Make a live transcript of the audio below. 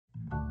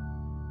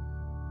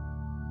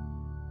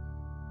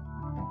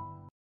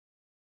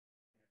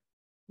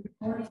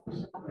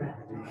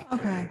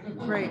Okay,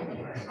 great.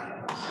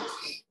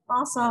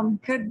 Awesome.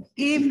 Good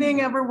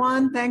evening,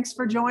 everyone. Thanks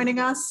for joining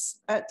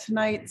us at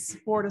tonight's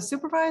Board of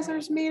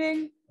Supervisors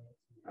meeting.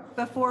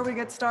 Before we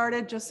get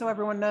started, just so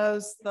everyone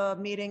knows, the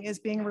meeting is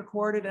being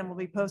recorded and will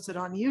be posted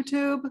on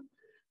YouTube.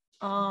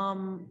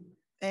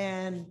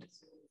 And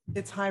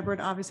it's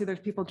hybrid. Obviously, there's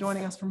people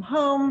joining us from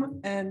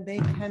home and they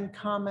can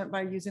comment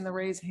by using the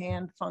raise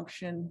hand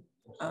function.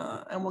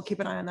 And we'll keep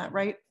an eye on that,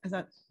 right? Is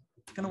that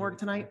going to work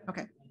tonight?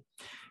 Okay,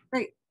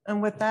 great.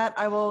 And with that,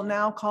 I will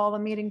now call the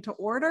meeting to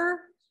order.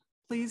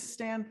 Please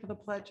stand for the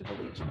Pledge of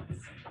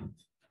Allegiance.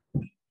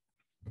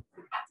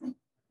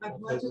 I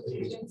pledge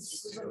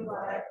allegiance to the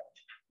flag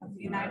of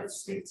the United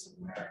States of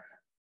America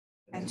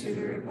and to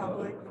the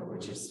republic for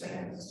which it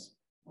stands,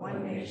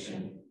 one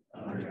nation,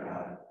 under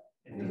God,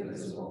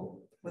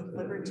 indivisible, with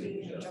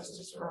liberty and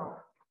justice for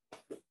all.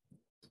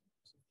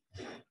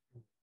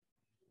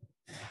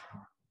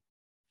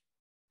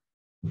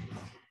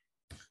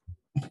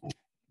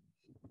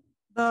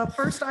 The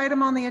first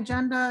item on the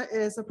agenda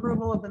is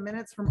approval of the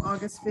minutes from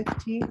August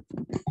 15th,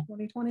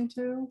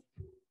 2022.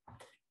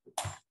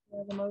 I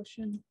have a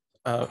motion.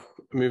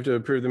 Move to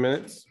approve the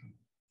minutes.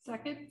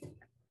 Second.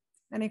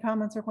 Any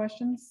comments or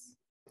questions?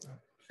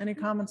 Any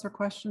comments or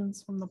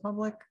questions from the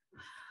public?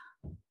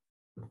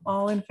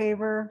 All in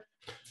favor?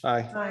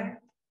 Aye. Aye.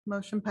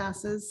 Motion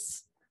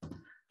passes.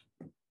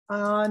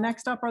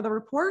 Next up are the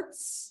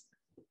reports.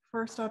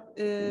 First up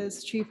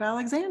is Chief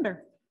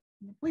Alexander,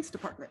 the Police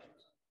Department.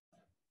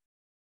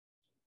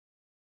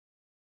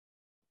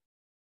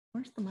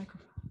 Where's the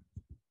microphone?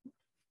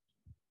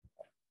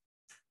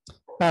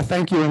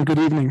 Thank you and good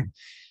evening.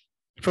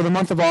 For the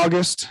month of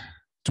August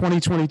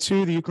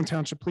 2022, the Uwchlan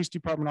Township Police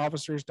Department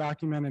officers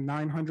documented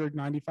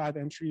 995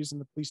 entries in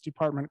the Police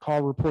Department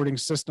call reporting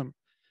system.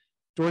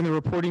 During the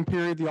reporting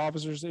period, the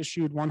officers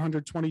issued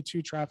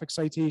 122 traffic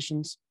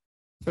citations,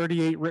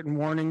 38 written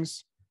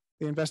warnings.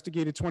 They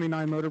investigated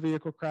 29 motor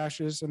vehicle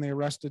crashes and they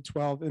arrested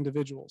 12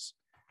 individuals.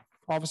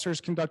 Officers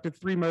conducted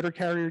 3 motor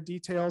carrier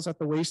details at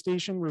the weigh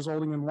station,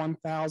 resulting in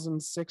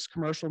 1,006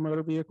 commercial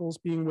motor vehicles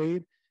being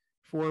weighed,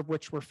 4 of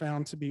which were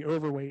found to be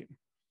overweight.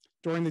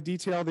 During the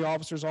detail, the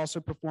officers also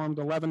performed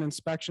 11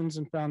 inspections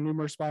and found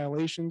numerous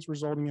violations,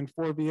 resulting in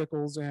 4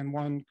 vehicles and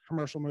 1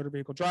 commercial motor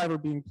vehicle driver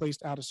being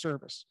placed out of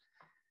service.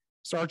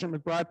 Sergeant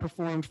McBride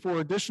performed 4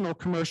 additional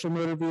commercial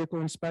motor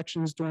vehicle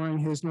inspections during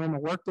his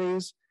normal work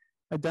days,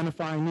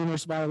 identifying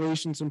numerous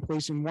violations and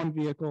placing 1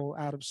 vehicle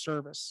out of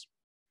service.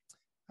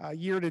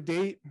 Year to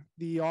date,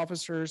 the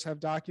officers have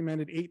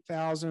documented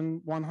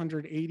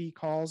 8,180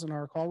 calls in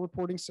our call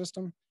reporting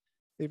system.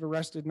 They've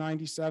arrested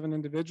 97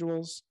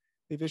 individuals.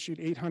 They've issued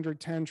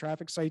 810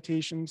 traffic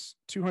citations,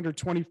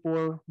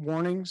 224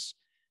 warnings.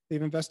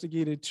 They've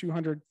investigated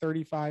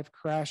 235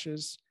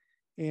 crashes.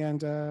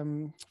 And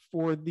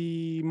for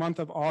the month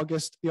of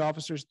August, the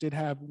officers did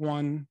have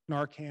 1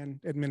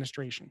 Narcan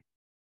administration.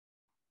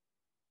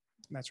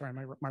 And that's right,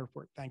 my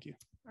report. Thank you.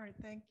 All right,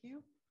 thank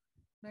you.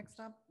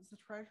 Next up is the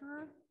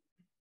treasurer.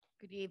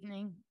 Good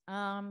evening.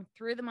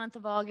 Through the month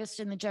of August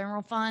in the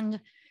general fund,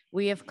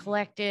 we have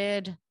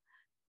collected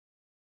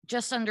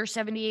just under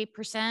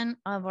 78%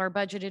 of our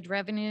budgeted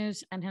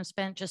revenues and have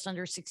spent just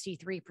under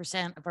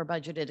 63% of our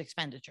budgeted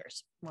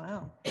expenditures.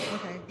 Wow.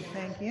 Okay,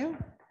 thank you.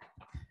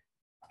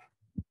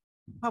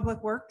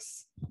 Public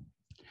Works.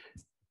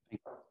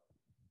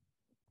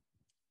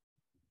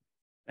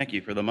 Thank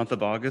you. For the month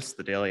of August,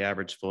 the daily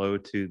average flow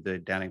to the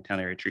Downingtown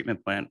Area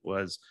Treatment Plant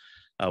was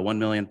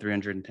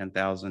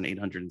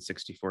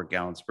 1,310,864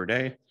 gallons per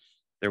day.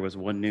 There was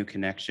 1 new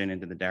connection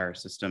into the DARA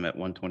system at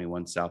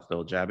 121 South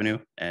Village Avenue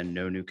and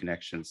no new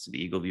connections to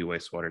the Eagleview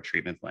Wastewater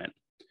Treatment Plant.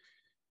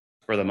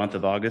 For the month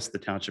of August, the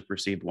township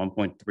received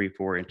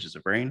 1.34 inches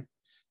of rain.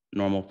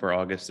 Normal for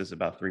August is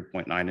about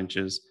 3.9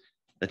 inches.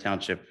 The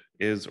township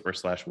is or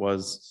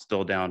was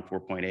still down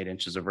 4.8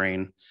 inches of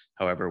rain.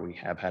 However, we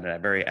have had a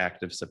very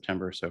active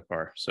September so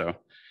far, so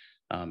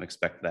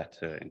expect that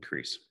to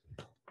increase.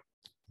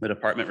 The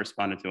department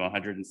responded to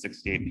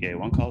 168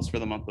 PA1 calls for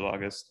the month of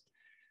August,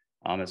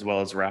 as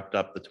well as wrapped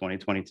up the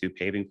 2022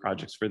 paving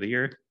projects for the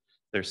year.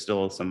 There's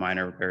still some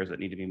minor repairs that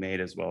need to be made,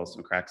 as well as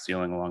some crack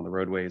sealing along the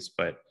roadways,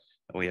 but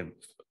we have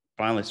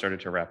finally started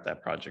to wrap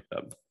that project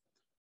up.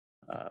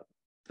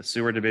 The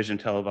sewer division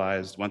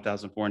televised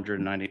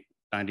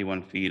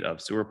 1,491 feet of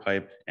sewer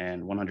pipe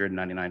and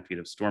 199 feet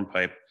of storm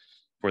pipe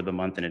for the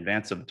month in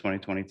advance of the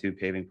 2022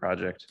 paving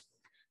project,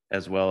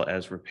 as well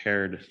as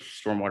repaired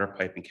stormwater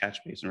pipe and catch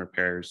basin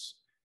repairs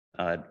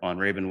on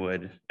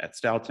Ravenwood at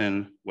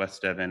Stoughton,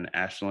 West Devon,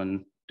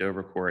 Ashland,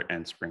 Dovercourt,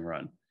 and Spring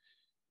Run.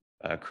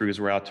 Crews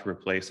were out to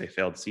replace a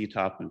failed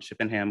C-top on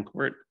Chippenham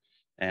Court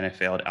and a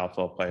failed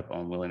outfall pipe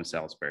on William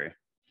Salisbury.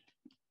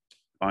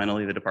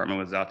 Finally, the department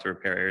was out to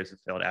repair areas of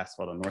failed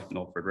asphalt on North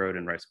Milford Road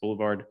and Rice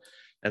Boulevard,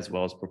 as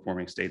well as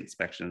performing state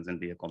inspections and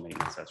vehicle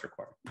maintenance as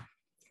required.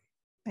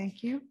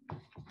 Thank you.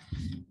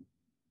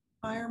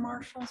 Fire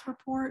Marshal's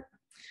report.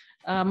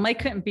 Mike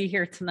couldn't be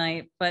here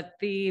tonight, but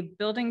the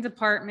building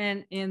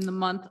department in the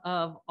month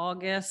of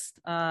August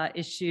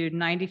issued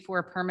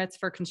 94 permits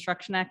for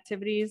construction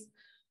activities.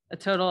 A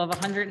total of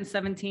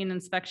 117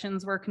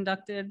 inspections were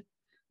conducted.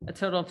 A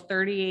total of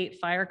 38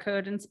 fire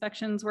code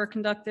inspections were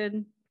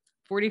conducted.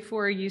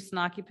 44 use and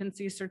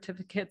occupancy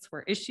certificates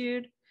were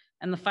issued,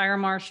 and the fire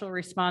marshal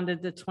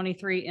responded to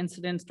 23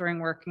 incidents during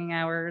working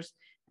hours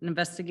and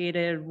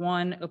investigated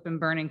 1 open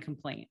burning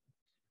complaint.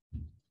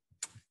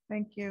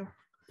 Thank you.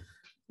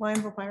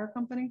 Lionville Fire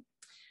Company.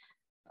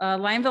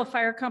 Lionville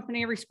Fire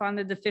Company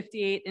responded to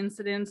 58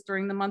 incidents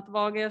during the month of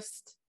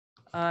August.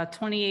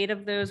 28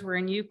 of those were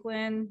in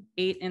Uwchlan,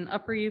 8 in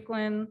Upper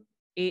Uwchlan,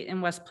 8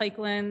 in West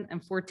Pikeland,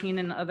 and 14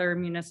 in other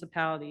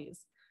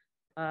municipalities.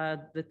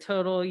 The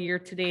total year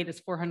to date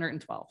is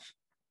 412.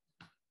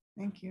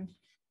 Thank you.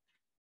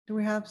 Do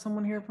we have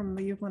someone here from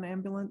the Uwchlan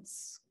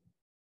Ambulance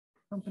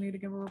Company to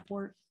give a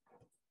report?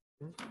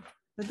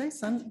 Did they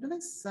send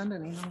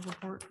an email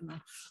report? No.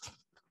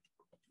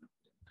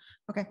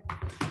 Okay.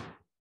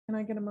 Can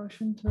I get a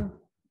motion to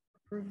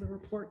approve the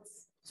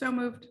reports? So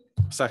moved.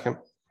 Second.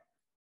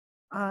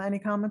 Any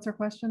comments or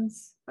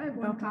questions? I have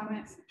one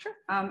comment. Sure.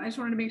 I just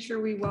wanted to make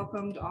sure we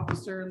welcomed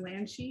Officer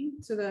Lanchi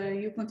to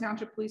the Uwchlan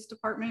Township Police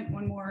Department.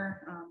 One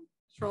more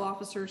patrol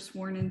officer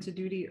sworn into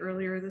duty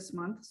earlier this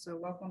month. So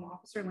welcome,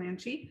 Officer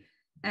Lanchi.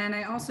 And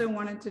I also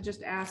wanted to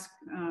just ask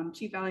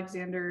Chief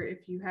Alexander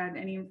if you had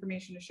any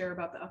information to share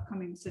about the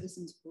upcoming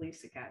Citizens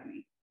Police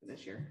Academy for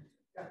this year.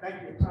 Yeah,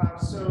 thank you.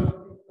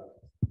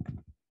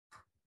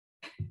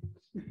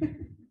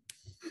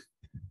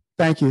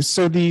 Thank you.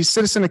 So the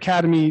Citizen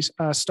Academy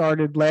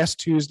started last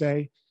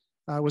Tuesday,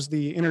 was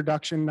the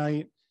introduction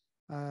night.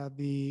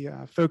 The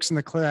folks in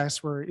the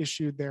class were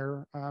issued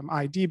their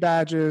ID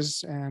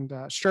badges and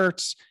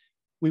shirts.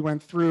 We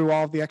went through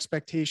all the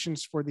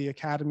expectations for the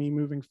Academy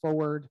moving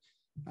forward.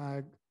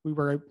 We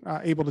were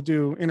able to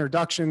do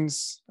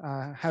introductions,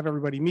 have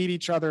everybody meet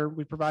each other.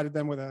 We provided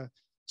them with a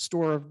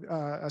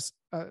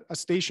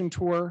station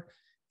tour.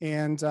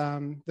 And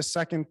the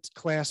second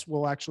class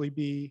will actually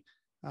be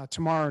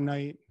tomorrow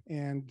night.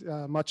 And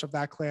much of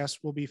that class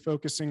will be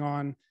focusing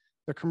on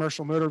the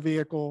commercial motor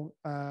vehicle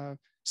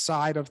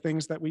side of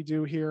things that we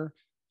do here.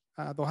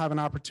 They'll have an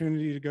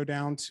opportunity to go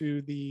down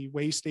to the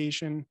weigh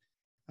station.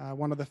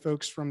 One of the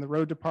folks from the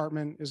road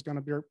department is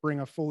going to bring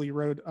a fully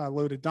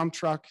loaded dump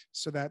truck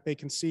so that they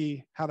can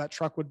see how that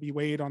truck would be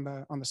weighed on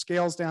the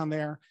scales down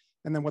there,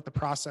 and then what the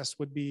process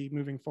would be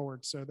moving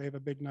forward. So they have a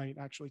big night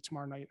actually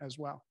tomorrow night as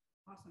well.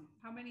 Awesome.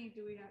 How many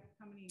do we have?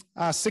 How many?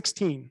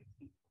 16.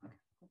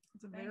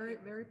 It's a very,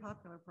 very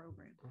popular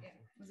program. Yeah,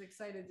 I was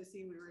excited to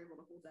see we were able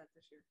to hold that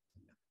this year.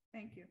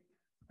 Thank you.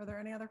 Are there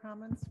any other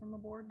comments from the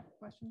board?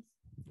 Questions?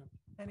 No.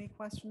 Any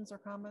questions or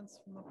comments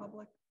from the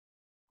public?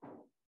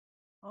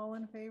 All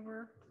in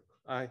favor?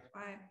 Aye.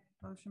 Aye.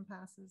 Motion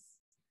passes.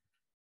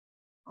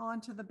 On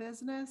to the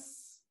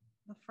business.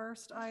 The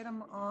first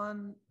item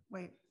on,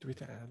 wait. Do we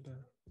have to add?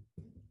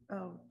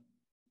 Oh,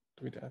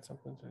 Do we have to add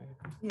something today?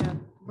 yeah,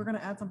 we're going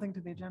to add something to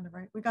the agenda,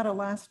 right? We got a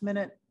last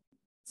minute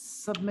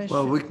submission.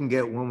 Well, we can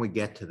get, when we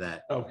get to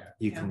that, Okay.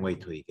 you can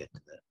wait till you get to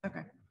that.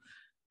 Okay.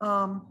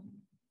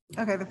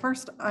 Okay, the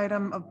first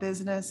item of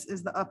business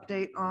is the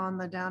update on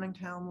the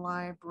Downingtown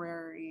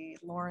Library.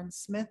 Lauren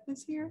Smith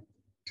is here.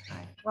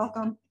 Hi,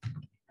 welcome.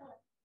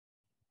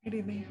 Good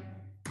evening.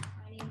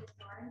 My name is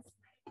Lauren Smith.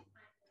 I'm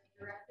the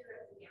director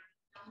of the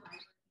Downingtown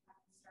Library,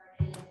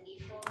 having started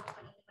in April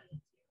 2022.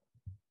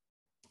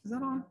 Is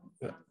that on?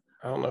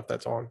 I don't know if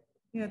that's on.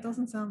 Yeah, it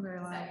doesn't sound very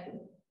loud.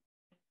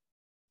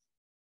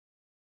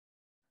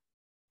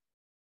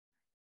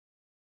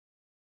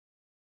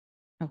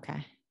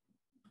 Okay.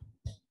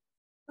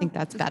 I think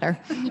that's better.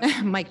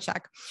 Mic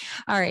check.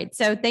 All right.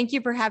 So thank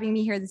you for having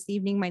me here this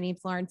evening. My name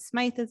is Lauren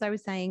Smythe. As I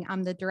was saying,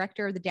 I'm the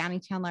director of the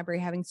Downingtown Library,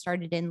 having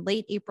started in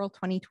late April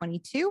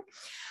 2022.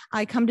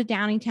 I come to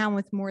Downingtown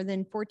with more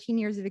than 14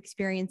 years of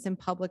experience in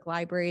public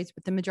libraries,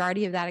 with the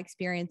majority of that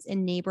experience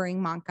in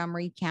neighboring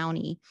Montgomery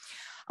County.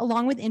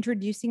 Along with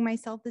introducing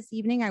myself this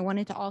evening, I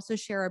wanted to also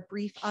share a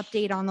brief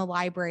update on the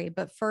library.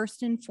 But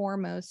first and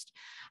foremost,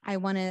 I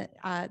want to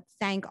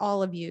thank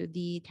all of you,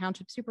 the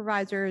Township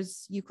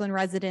Supervisors, Uwchlan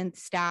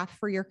residents, staff,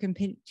 for your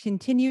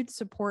continued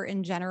support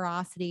and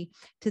generosity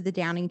to the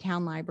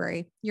Downingtown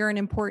Library. You're an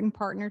important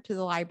partner to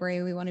the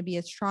library. We want to be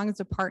as strong as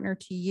a partner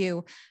to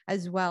you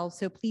as well.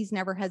 So please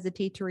never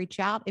hesitate to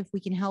reach out if we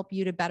can help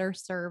you to better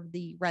serve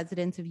the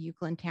residents of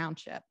Uwchlan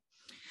Township.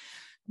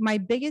 My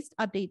biggest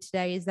update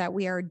today is that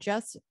we are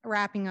just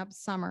wrapping up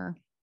summer,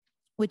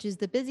 which is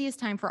the busiest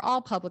time for all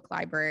public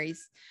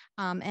libraries.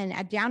 And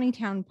at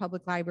Downingtown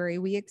Public Library,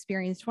 we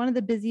experienced one of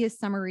the busiest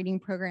summer reading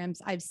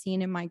programs I've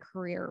seen in my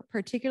career,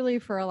 particularly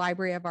for a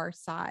library of our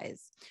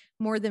size.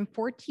 More than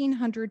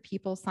 1,400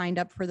 people signed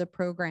up for the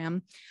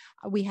program.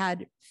 We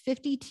had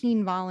 50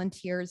 teen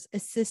volunteers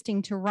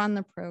assisting to run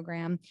the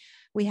program.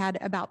 We had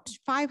about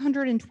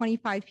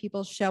 525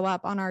 people show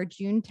up on our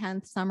June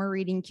 10th summer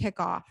reading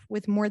kickoff,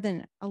 with more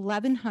than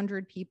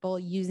 1,100 people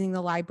using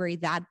the library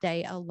that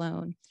day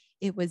alone.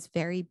 It was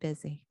very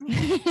busy.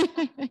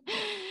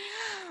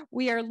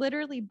 We are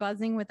literally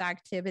buzzing with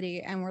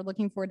activity, and we're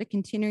looking forward to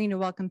continuing to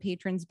welcome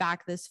patrons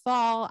back this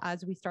fall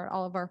as we start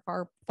all of our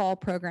fall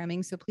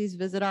programming. So please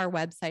visit our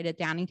website at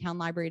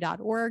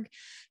downingtownlibrary.org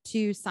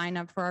to sign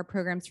up for our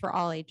programs for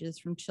all ages,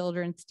 from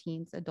children's,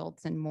 teens,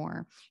 adults, and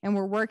more. And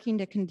we're working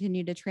to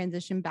continue to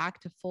transition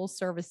back to full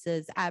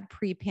services at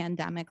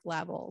pre-pandemic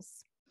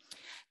levels.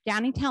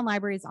 Downingtown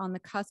Library is on the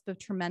cusp of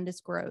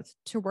tremendous growth.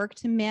 To work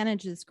to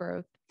manage this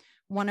growth,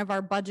 one of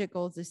our budget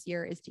goals this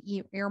year is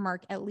to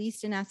earmark at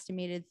least an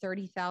estimated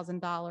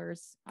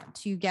 $30,000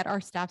 to get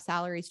our staff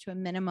salaries to a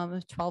minimum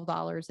of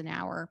 $12 an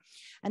hour,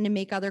 and to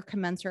make other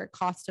commensurate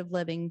cost of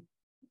living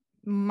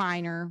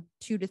minor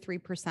 2 to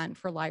 3%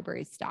 for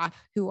library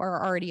staff who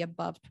are already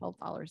above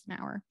 $12 an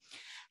hour.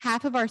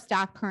 Half of our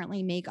staff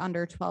currently make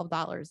under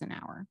 $12 an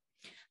hour.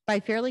 By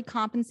fairly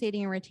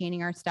compensating and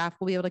retaining our staff,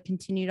 we'll be able to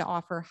continue to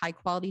offer high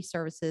quality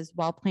services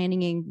while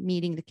planning and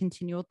meeting the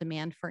continual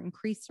demand for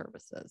increased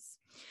services.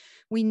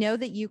 We know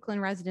that Uwchlan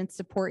residents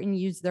support and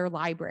use their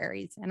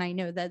libraries, and I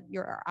know that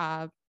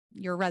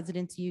your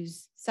residents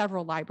use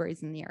several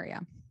libraries in the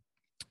area.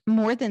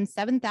 More than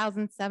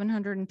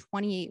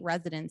 7,728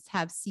 residents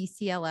have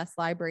CCLS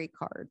library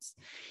cards.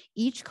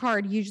 Each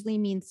card usually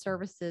means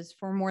services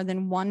for more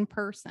than one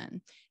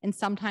person, and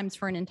sometimes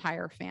for an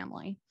entire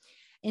family.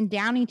 In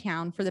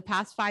Downingtown, for the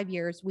past 5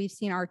 years, we've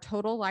seen our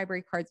total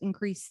library cards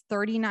increase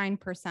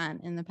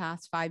 39% in the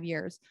past 5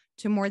 years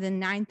to more than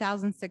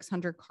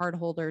 9,600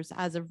 cardholders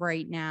as of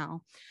right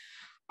now.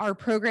 Our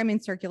program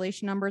and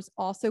circulation numbers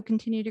also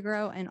continue to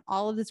grow, and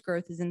all of this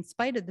growth is in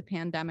spite of the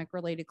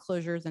pandemic-related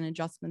closures and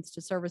adjustments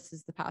to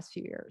services the past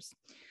few years.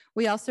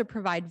 We also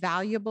provide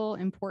valuable,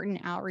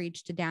 important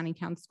outreach to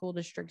Downingtown School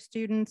District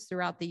students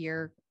throughout the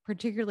year,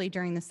 particularly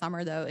during the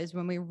summer, though, is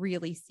when we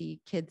really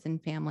see kids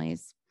and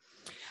families.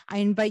 I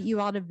invite you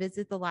all to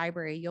visit the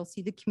library. You'll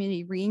see the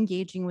community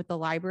re-engaging with the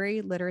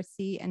library,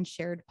 literacy, and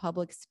shared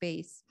public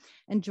space,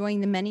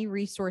 enjoying the many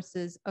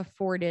resources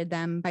afforded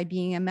them by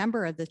being a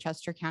member of the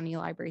Chester County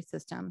Library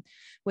System,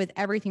 with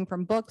everything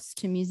from books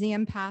to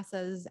museum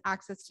passes,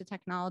 access to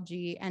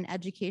technology, and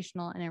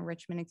educational and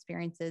enrichment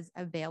experiences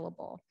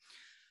available.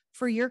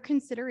 For your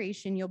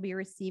consideration, you'll be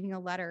receiving a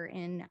letter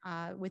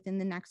within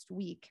the next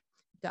week.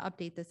 To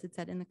update this, it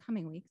said in the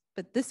coming weeks,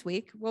 but this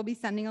week we'll be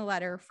sending a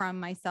letter from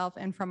myself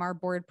and from our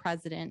board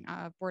president,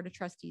 Board of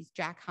Trustees,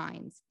 Jack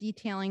Hines,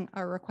 detailing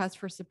a request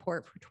for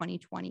support for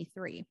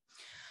 2023.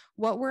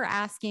 What we're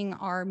asking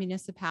our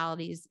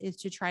municipalities is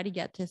to try to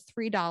get to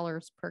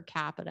 $3 per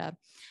capita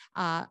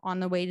on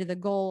the way to the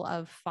goal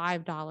of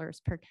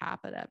 $5 per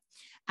capita.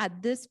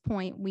 At this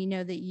point, we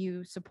know that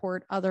you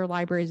support other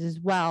libraries as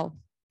well.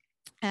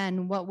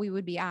 And what we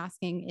would be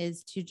asking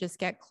is to just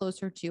get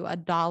closer to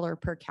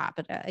 $1 per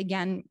capita.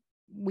 Again,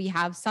 we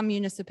have some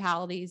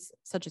municipalities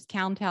such as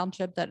Uwchlan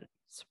Township that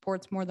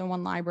supports more than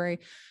one library.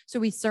 So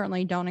we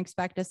certainly don't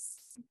expect a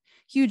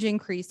huge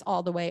increase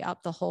all the way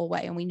up the whole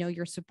way. And we know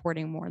you're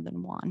supporting more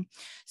than one.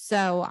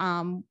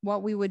 So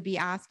what we would be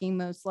asking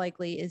most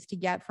likely is to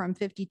get from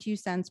 52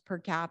 cents per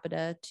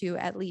capita to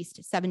at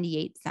least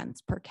 78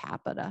 cents per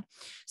capita.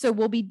 So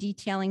we'll be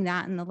detailing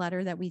that in the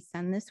letter that we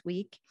send this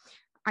week.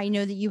 I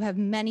know that you have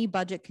many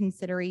budget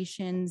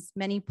considerations,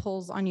 many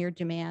pulls on your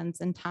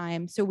demands and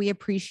time, so we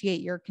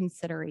appreciate your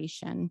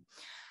consideration.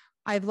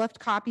 I've left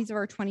copies of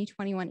our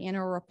 2021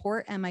 annual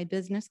report and my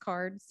business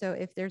card, so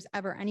if there's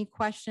ever any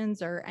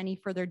questions or any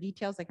further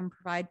details I can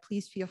provide,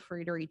 please feel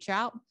free to reach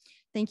out.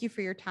 Thank you for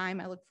your time.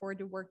 I look forward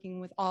to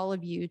working with all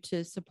of you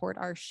to support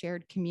our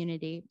shared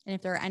community. And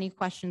if there are any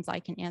questions I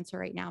can answer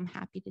right now, I'm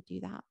happy to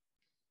do that.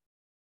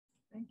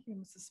 Thank you,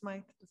 Mrs.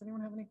 Smythe. Does anyone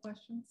have any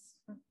questions?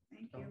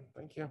 Thank you.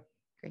 Thank you.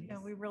 Great. Yeah,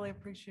 we really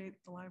appreciate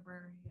the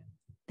library.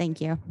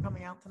 Thank you.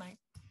 Coming out tonight.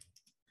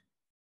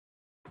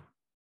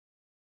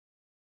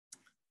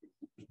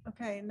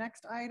 Okay,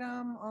 next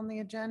item on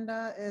the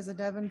agenda is a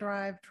Devon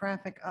Drive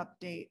traffic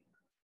update.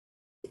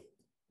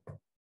 So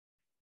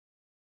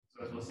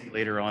as we'll see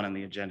later on in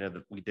the agenda,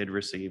 that we did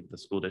receive the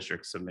school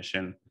district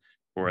submission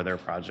for their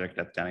project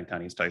at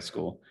Downingtown East High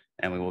School,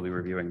 and we will be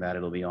reviewing that.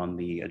 It'll be on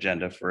the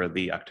agenda for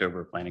the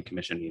October Planning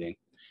Commission meeting.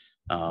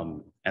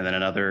 And then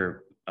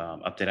another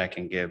update I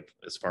can give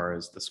as far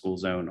as the school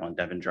zone on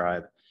Devon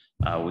Drive.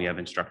 We have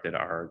instructed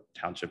our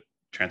township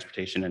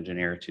transportation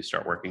engineer to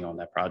start working on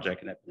that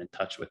project, and have been in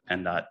touch with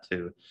PennDOT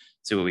to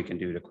see what we can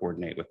do to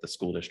coordinate with the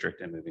school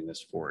district and moving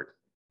this forward.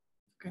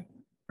 Okay,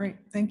 great,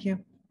 thank you. Are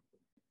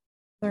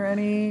there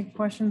any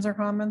questions or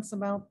comments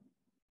about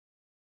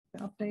the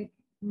update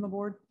from the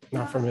board?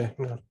 Not for me,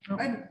 no.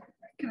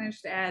 Can I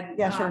just add?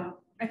 Yeah, sure.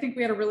 I think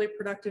we had a really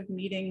productive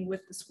meeting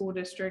with the school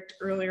district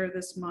earlier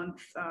this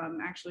month,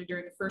 actually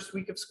during the first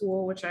week of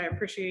school, which I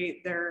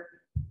appreciate their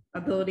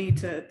ability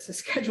to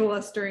schedule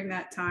us during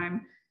that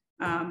time.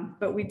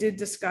 But we did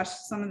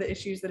discuss some of the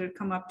issues that had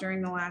come up during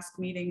the last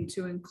meeting,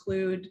 to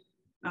include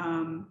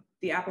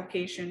the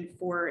application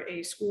for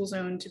a school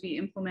zone to be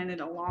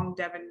implemented along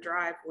Devon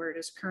Drive, where it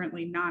is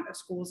currently not a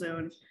school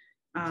zone,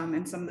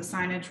 and some of the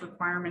signage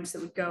requirements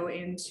that would go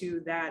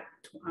into that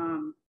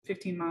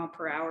 15 mile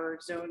per hour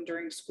zone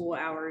during school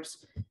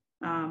hours.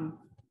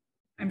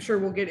 I'm sure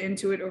we'll get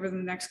into it over the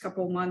next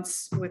couple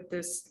months with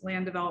this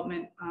land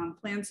development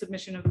plan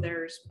submission of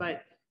theirs,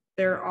 but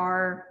there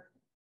are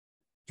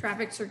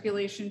traffic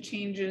circulation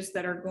changes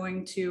that are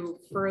going to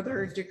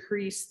further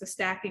decrease the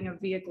stacking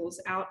of vehicles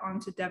out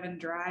onto Devon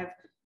Drive.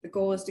 The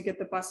goal is to get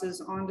the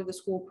buses onto the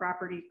school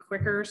property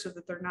quicker so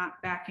that they're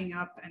not backing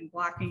up and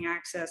blocking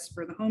access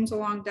for the homes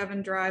along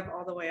Devon Drive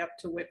all the way up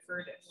to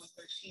Whitford and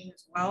 113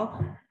 as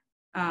well.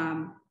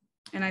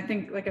 And I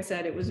think, like I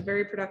said, it was a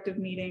very productive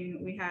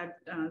meeting. We had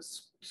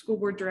school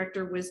board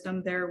director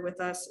Wisdom there with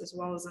us, as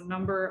well as a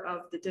number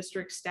of the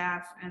district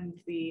staff and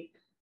the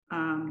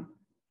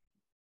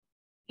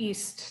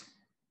East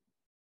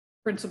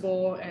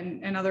principal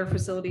and other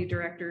facility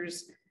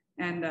directors.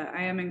 And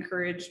I am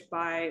encouraged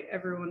by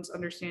everyone's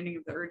understanding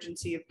of the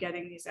urgency of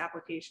getting these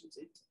applications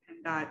into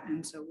PennDOT.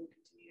 And so we'll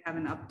continue to have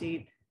an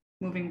update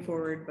moving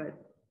forward, but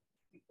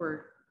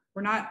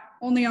we're not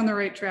only on the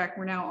right track,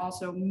 we're now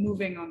also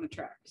moving on the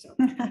track. So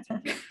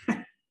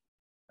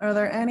are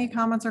there any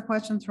comments or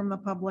questions from the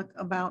public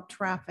about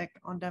traffic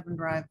on Devon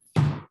Drive?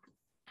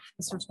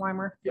 Mr.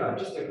 Swimer? Yeah,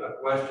 just a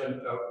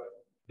question.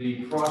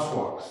 The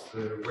crosswalks,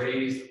 the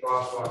raised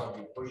crosswalks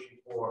we're pushing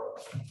for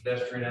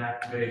pedestrian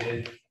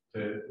activated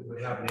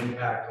would have an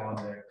impact on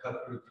the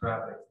cut through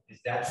traffic. Is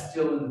that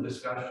still in the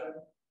discussion?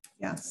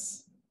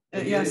 Yes.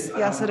 It Yes, is?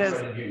 yes, it is.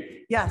 I don't hear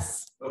you.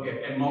 Yes.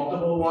 Okay, and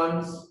multiple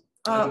ones?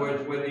 In other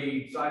words, where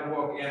the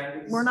sidewalk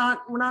ends? We're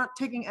not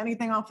taking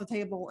anything off the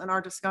table in our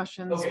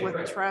discussions Okay, with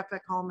great.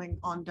 traffic calming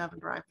on Devon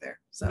Drive there.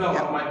 So No,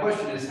 yeah. my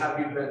question is, have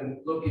you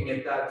been looking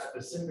at that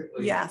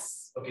specifically?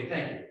 Yes. Okay,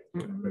 thank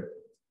you.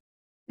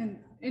 and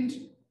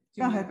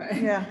Go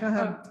ahead. Yeah, go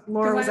ahead.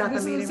 Laura was at the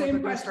meeting with the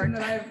same question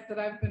district. that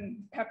I've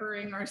been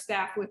peppering our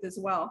staff with as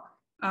well.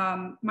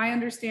 My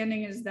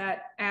understanding is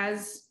that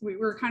as we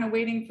were kind of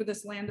waiting for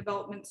this land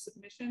development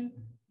submission,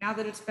 now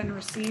that it's been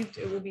received,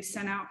 it will be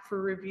sent out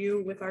for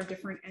review with our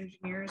different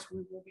engineers.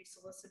 We will be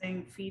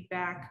soliciting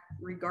feedback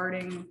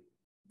regarding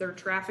their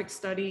traffic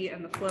study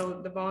and the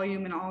flow, the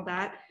volume and all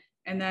that.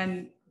 And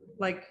then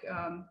like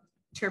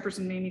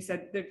Chairperson Mamie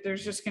said,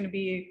 there's just going to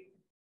be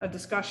a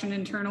discussion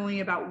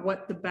internally about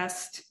what the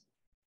best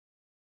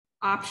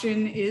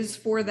option is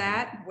for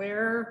that,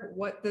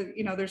 what the,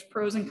 there's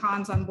pros and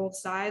cons on both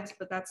sides,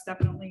 but that's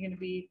definitely going to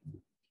be,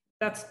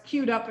 that's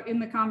queued up in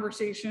the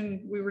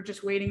conversation. We were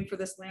just waiting for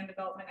this land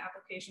development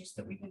application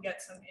so that we can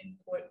get some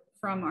input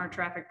from our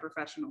traffic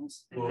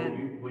professionals.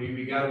 And Will you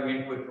be gathering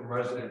input from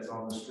residents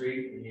on the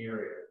street in the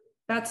area?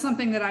 That's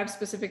something that I've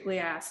specifically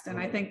asked. And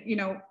I think,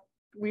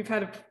 we've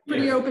had a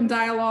pretty open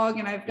dialogue,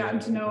 and I've gotten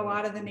to know a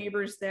lot of the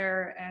neighbors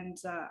there. And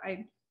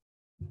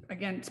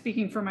again,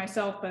 speaking for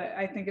myself, but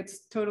I think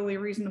it's totally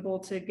reasonable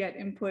to get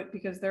input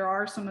because there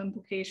are some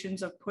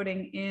implications of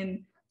putting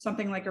in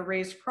something like a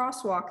raised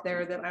crosswalk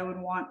there that I would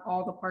want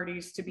all the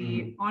parties to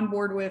be on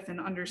board with and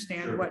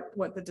understand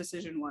what the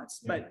decision was.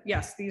 But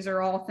yes, these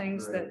are all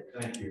things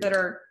that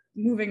are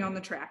moving on the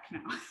track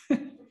now.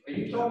 Are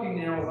you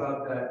talking now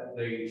about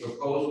the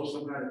proposal,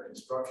 some kind of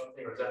construction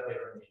thing, or is that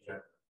later in the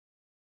agenda?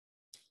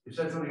 You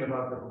said something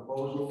about the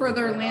proposal For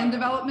their land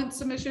development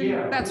submission.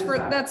 Yeah, that's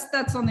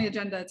on the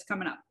agenda. It's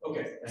coming up.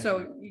 Okay.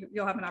 So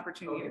you'll have an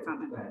opportunity to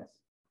comment. Thanks.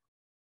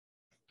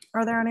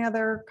 Are there any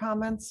other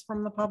comments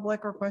from the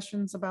public or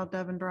questions about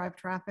Devon Drive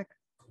traffic?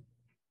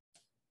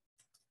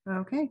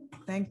 Okay,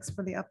 thanks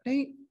for the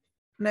update.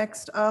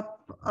 Next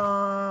up,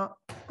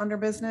 under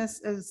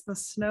business is the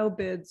snow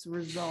bid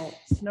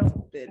results,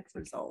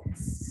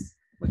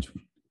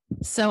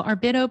 So our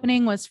bid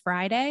opening was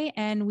Friday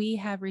and we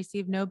have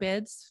received no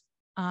bids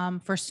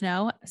for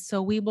snow.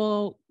 So we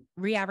will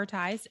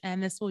re-advertise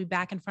and this will be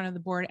back in front of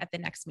the board at the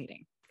next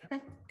meeting. Okay,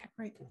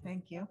 great,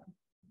 thank you.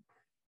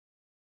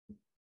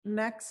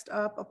 Next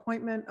up,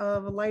 appointment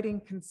of a lighting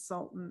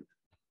consultant.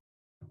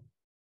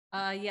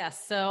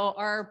 Yes, so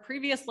our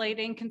previous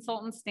lighting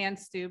consultant, Stan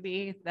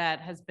Stubbe,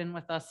 that has been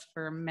with us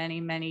for many,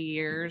 many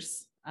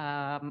years,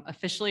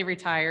 officially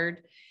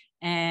retired.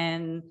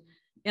 And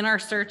in our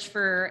search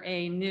for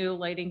a new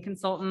lighting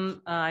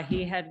consultant,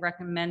 he had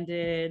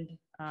recommended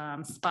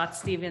Spot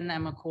Stephen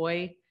and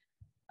McCoy,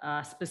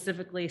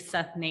 specifically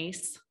Seth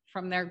Nace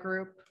from their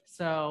group.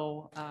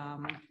 So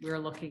we're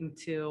looking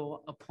to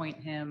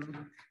appoint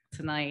him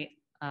tonight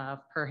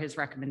per his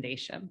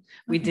recommendation.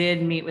 We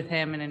did meet with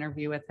him and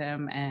interview with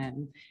him,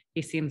 and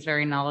he seems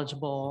very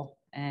knowledgeable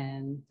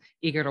and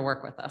eager to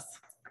work with us.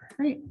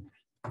 Great.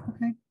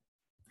 Okay.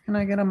 Can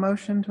I get a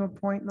motion to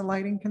appoint the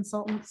lighting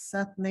consultant,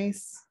 Seth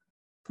Nace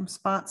from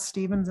Spot,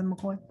 Stevens and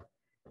McCoy?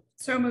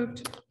 So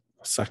moved.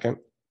 Second.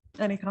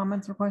 Any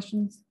comments or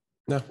questions?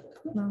 No.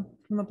 No,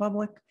 from the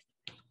public?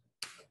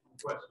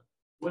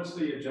 What's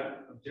the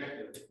objective of the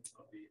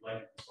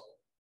lighting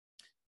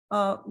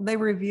consultant? They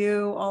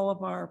review all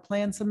of our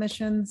plan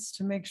submissions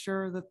to make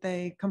sure that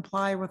they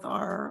comply with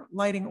our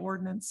lighting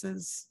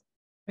ordinances.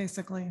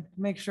 Basically,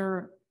 make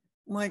sure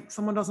like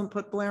someone doesn't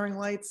put blaring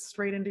lights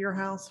straight into your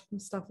house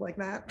and stuff like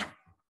that.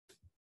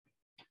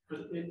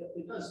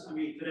 It does, I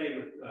mean, today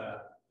with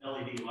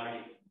LED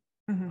lighting,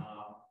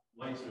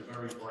 lights are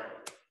very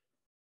bright.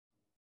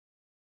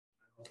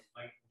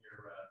 Like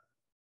your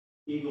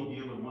Eagle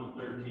View and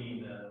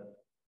 113,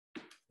 I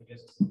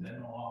guess it's the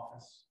dental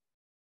office,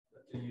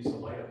 that they used to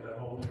light up that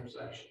whole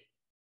intersection.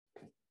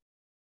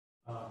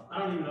 I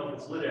don't even know if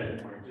it's lit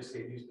anymore. It just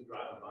get used to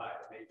driving by.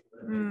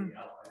 It may be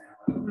out by now.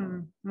 I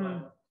don't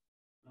know.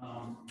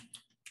 But,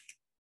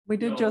 we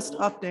did know, just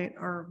update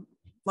our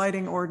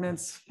lighting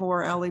ordinance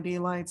for LED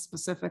lights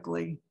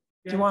specifically.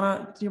 Do you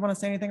want to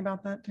say anything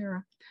about that,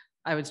 Tara?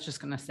 I was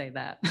just going to say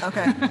that.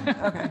 Okay.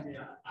 Okay.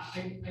 Yeah,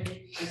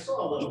 I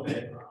saw a little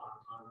bit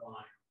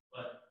online,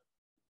 but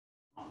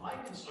my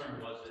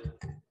concern was it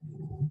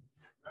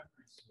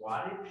reference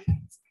wattage,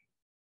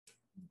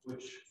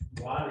 which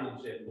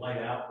wattage and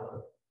light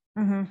output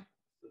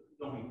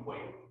don't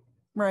equate.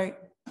 Right.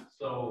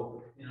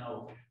 So, you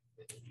know,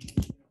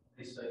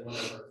 they say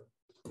whatever,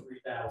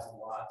 3,000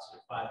 watts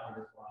or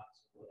 500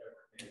 watts, or whatever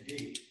it may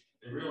be,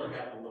 they really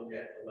have to look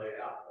at the light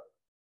output.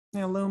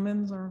 Yeah,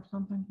 lumens or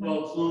something.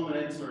 Well, it's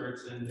luminance or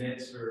it's in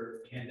nits or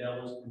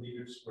candelas per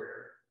meter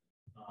square.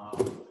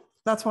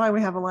 That's why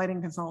we have a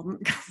lighting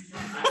consultant.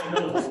 I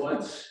don't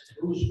know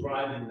who's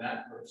driving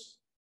that person.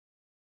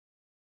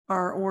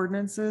 Our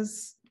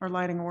ordinances, our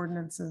lighting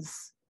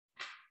ordinances.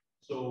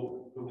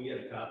 So can we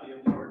get a copy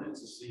of the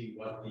ordinance to see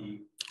what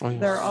the?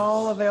 They're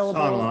all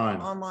available Online.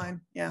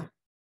 online. Yeah.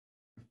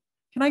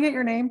 Can I get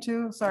your name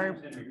too? Sorry.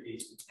 Henry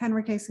Casey.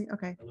 Henry Casey.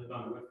 Okay. I live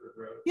on Whitford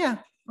Road. Yeah.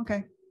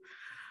 Okay.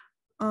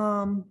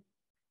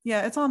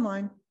 Yeah, it's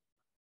online.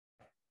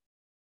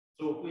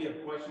 So if we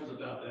have questions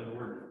about that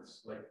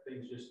ordinance, like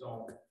things just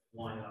don't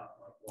line up,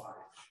 like why,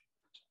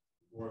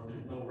 or if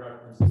there's no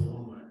reference to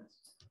lumens,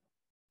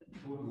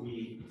 who do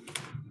we?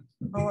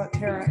 I'll let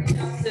Tara.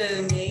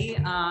 To me,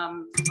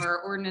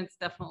 our ordinance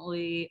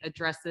definitely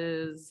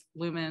addresses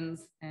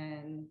lumens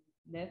and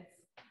nits,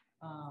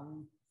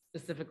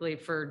 specifically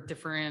for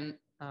different,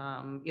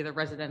 either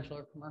residential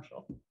or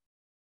commercial.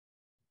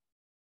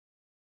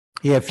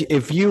 Yeah,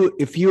 if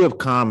you have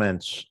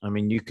comments, I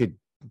mean, you could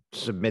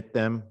submit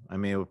them. I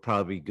mean, it would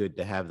probably be good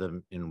to have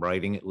them in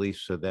writing at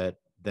least, so that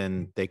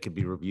then they could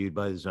be reviewed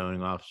by the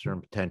zoning officer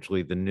and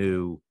potentially the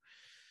new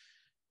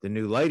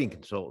lighting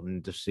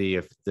consultant to see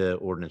if the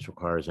ordinance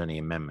requires any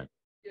amendment.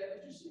 Yeah,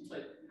 it just seems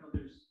like, you know,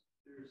 there's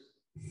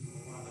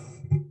a lot of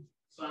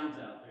signs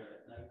out there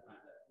at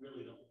nighttime that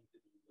really don't need to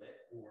be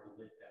lit or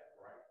lit that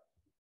bright.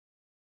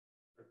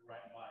 But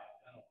right by a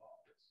dental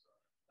office,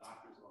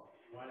 doctor's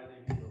office, why do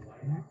they need the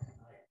light on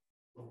at night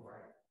so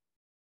bright?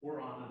 Or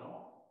on and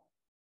off?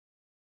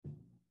 And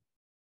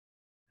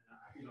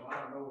you know, I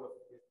don't know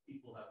if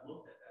people have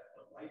looked at that,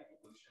 but light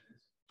pollution is.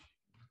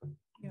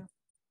 Yeah.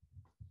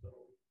 So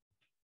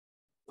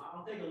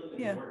I'll take a look at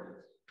Yeah. the ordinance.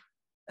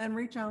 And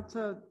reach out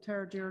to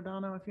Tara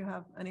Giordano if you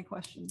have any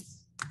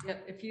questions.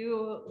 Yep, if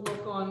you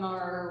look on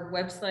our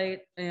website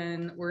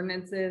and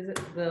ordinances,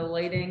 the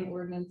lighting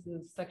ordinance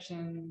is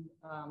section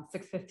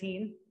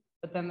 615,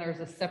 but then there's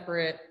a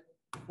separate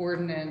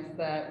ordinance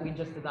that we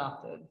just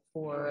adopted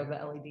for the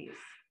LEDs.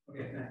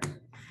 Okay, thanks.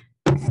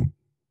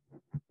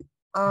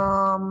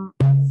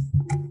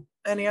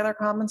 Any other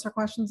comments or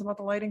questions about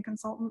the lighting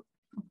consultant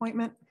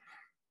appointment?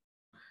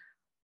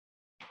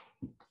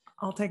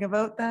 I'll take a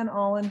vote then.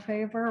 All in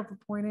favor of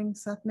appointing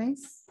Seth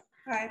Nace?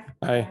 Aye.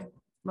 Aye.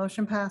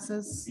 Motion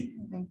passes.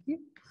 Thank you.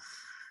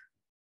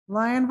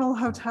 Lionville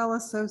Hotel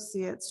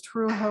Associates,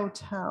 True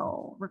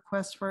Hotel,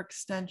 request for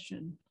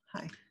extension.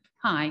 Hi.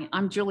 Hi,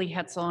 I'm Julie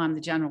Hetzel. I'm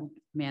the general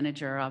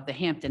manager of the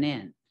Hampton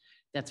Inn.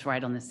 That's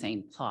right on the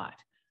same plot.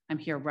 I'm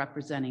here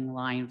representing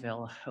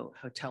Lionville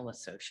Hotel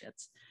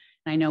Associates.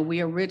 And I know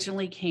we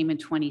originally came in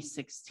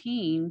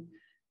 2016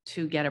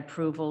 to get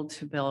approval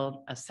to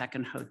build a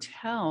second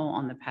hotel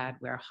on the pad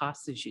where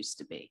Haas's used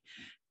to be.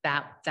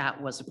 That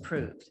was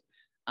approved.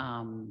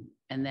 And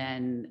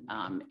then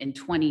in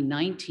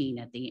 2019,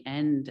 at the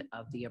end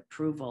of the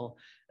approval,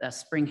 the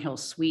Spring Hill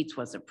Suites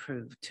was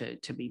approved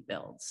to be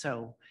built.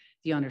 So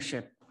the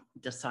ownership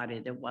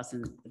decided it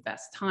wasn't the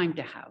best time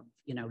to have,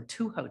 you know,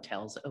 two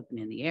hotels open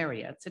in the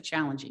area. It's a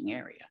challenging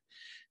area.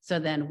 So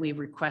then we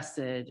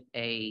requested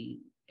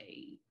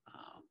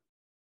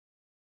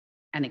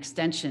an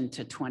extension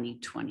to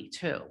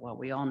 2022. Well,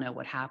 we all know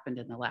what happened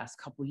in the last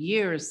couple of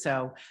years.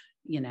 So,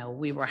 you know,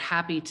 we were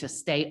happy to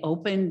stay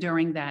open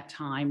during that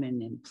time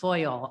and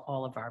employ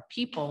all of our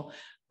people,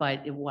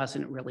 but it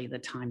wasn't really the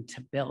time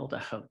to build a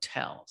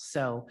hotel.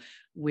 So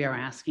we're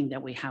asking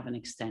that we have an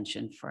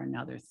extension for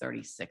another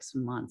 36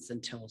 months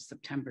until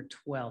September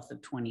 12th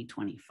of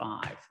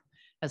 2025,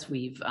 as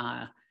we've,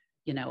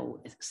 you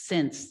know,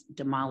 since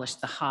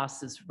demolished the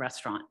Haas's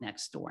restaurant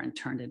next door and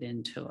turned it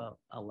into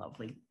a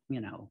lovely,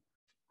 you know,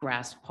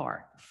 grass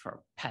park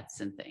for pets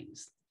and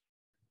things.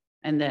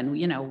 And then,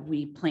 you know,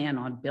 we plan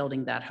on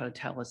building that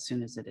hotel as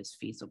soon as it is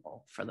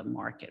feasible for the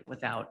market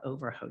without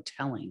over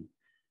hoteling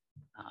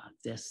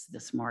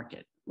this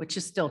market, which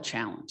is still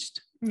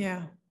challenged.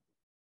 Yeah.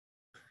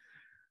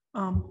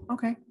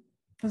 Okay.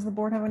 Does the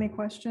board have any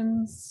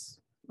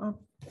questions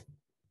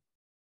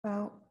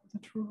about the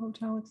True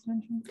Hotel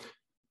extension?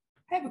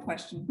 I have a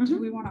question. Do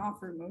we want to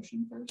offer a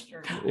motion first?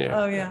 Or? Yeah.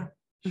 Oh, yeah,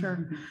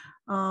 sure.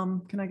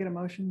 Can I get a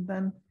motion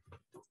then?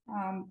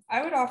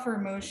 I would offer a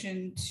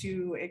motion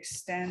to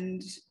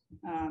extend,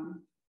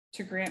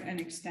 to grant an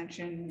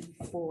extension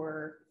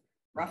for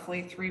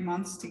roughly 3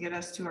 months to get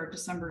us to our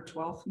December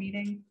 12th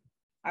meeting.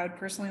 I would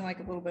personally like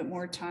a little bit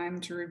more time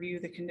to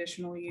review the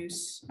conditional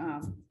use.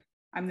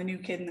 I'm the new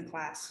kid in the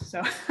class,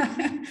 so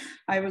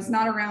I was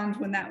not around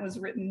when that was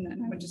written,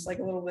 and I would just like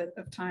a little bit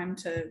of time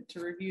to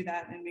review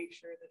that and make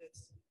sure that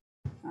it's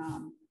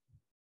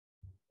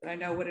that I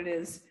know what it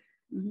is.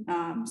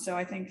 So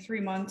I think 3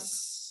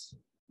 months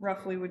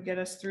roughly would get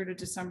us through to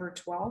December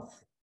 12th.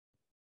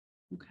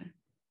 Okay.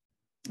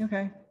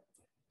 Okay.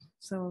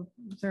 So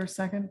is there a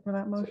second for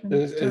that motion?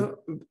 The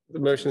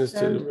motion is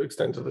to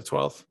extend to the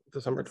 12th,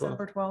 December 12th.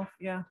 December 12th,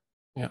 yeah.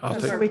 Yeah, I'll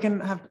Just so take, we can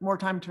have more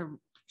time to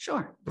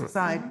Sure.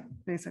 decide,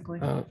 basically.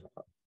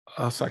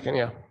 I'll second,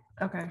 yeah.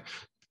 Okay.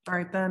 All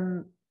right,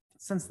 then,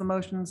 since the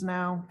motion's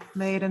now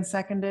made and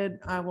seconded,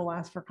 I will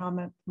ask for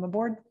comment from the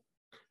board.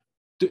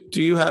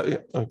 Do you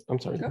have, I'm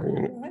sorry. Go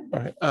ahead. All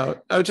right.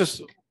 I would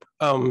just,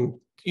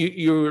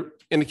 you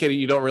indicated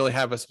you don't really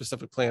have a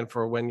specific plan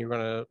for when you're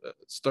going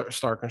to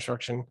start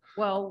construction.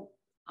 Well,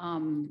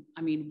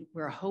 I mean,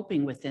 we're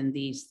hoping within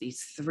these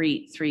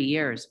three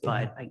years,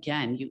 but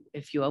again,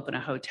 if you open a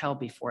hotel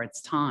before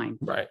it's time,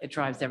 Right. it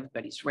drives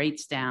everybody's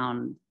rates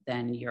down,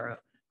 then your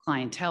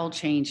clientele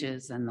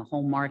changes and the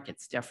whole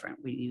market's different.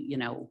 We,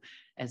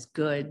 as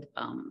good,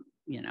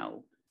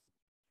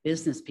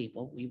 business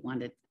people, we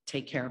want to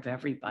take care of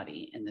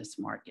everybody in this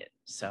market.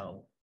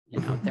 So,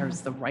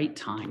 there's the right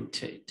time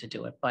to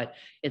do it, but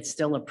it's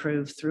still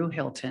approved through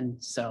Hilton.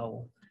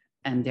 So,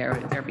 and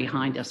they're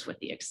behind us with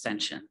the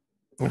extension.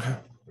 Okay.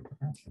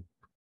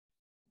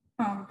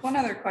 One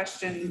other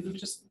question,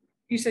 just,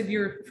 you said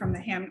you're from the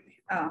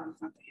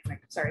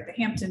the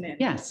Hampton Inn.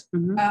 Yes.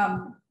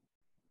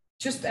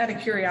 Just out of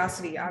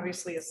curiosity,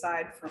 obviously,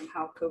 aside from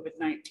how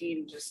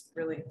COVID-19 just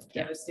really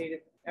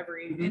devastated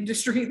every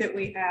industry that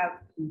we have,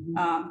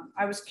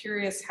 I was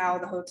curious how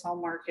the hotel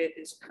market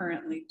is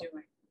currently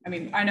doing. I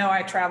mean, I know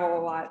I travel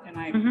a lot and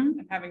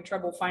I'm having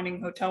trouble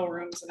finding hotel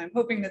rooms, and I'm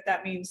hoping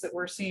that means that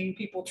we're seeing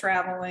people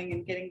traveling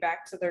and getting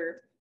back to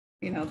their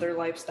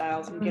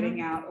lifestyles and getting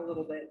out a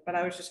little bit. But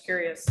I was just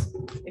curious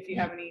if you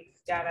have any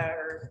data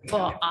or.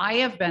 Well, I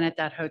have been at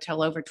that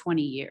hotel over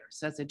 20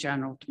 years as a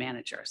general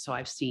manager, so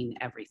I've seen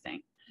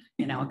everything.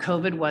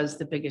 COVID was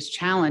the biggest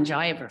challenge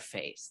I ever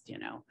faced,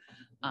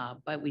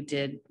 but we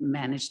did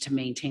manage to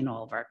maintain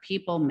all of our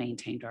people,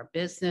 maintained our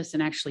business,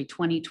 and actually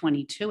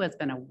 2022 has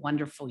been a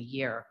wonderful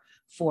year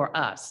for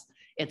us.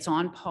 It's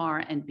on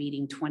par and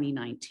beating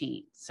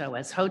 2019. So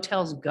as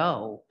hotels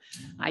go,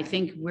 I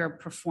think we're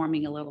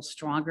performing a little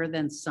stronger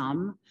than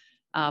some,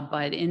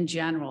 but in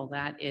general,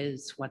 that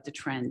is what the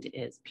trend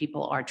is.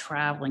 People are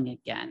traveling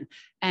again.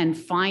 And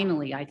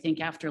finally, I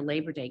think after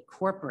Labor Day,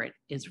 corporate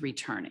is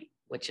returning,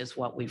 which is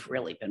what we've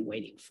really been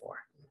waiting for.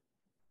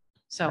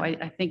 So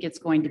I think it's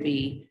going to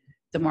be,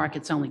 the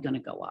market's only going to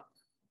go up.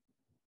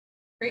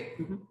 Great.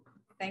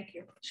 Thank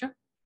you. Sure.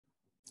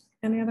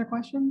 Any other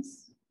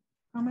questions,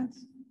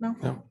 comments? No?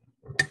 No.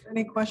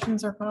 Any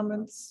questions or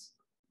comments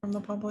from the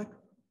public?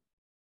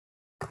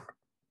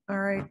 All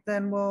right,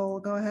 then we'll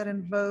go ahead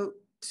and vote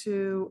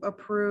to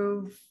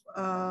approve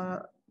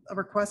a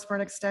request for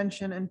an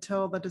extension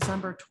until the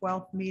December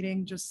 12th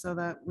meeting, just so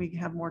that we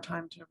have more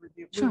time to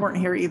review. Sure. We weren't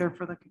here either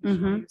for the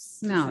conditional use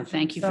No, decision,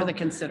 thank you for so the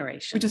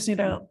consideration. we just need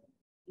to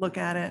look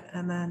at it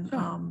and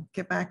then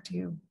get back to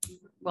you.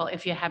 Well,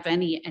 if you have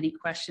any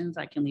questions,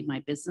 I can leave my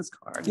business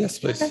card. Yes,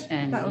 please. Okay,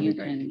 And that would you be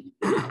great.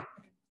 can,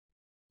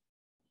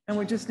 And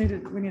we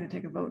need to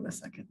take a vote in a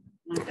second.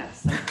 I've got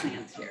some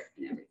plans here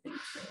and everything.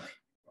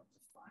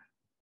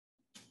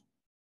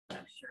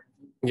 I'm sure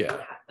you Yeah.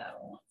 have that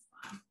all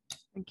on file.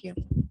 Thank you.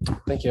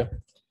 Thank you.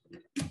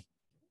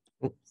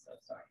 So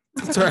sorry.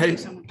 That's all right.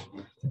 So much.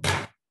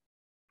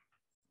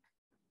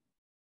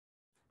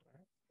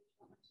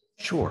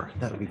 Sure,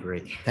 that would be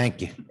great.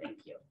 Thank you.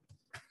 Thank you.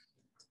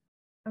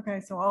 Okay,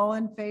 so all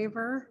in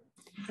favor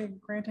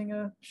of granting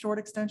a short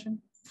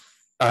extension?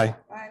 Aye.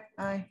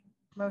 Aye.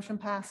 Motion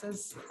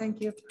passes.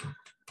 Thank you.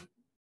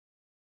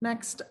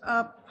 Next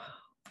up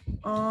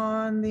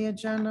on the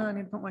agenda, I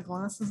need to put my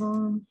glasses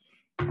on.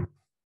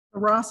 The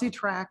Rossi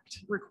Tract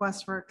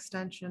request for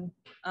extension.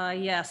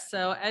 Yes,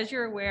 so as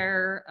you're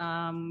aware,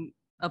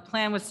 a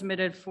plan was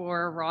submitted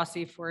for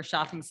Rossi for a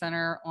shopping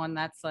center on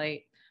that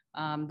site.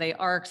 They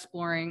are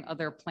exploring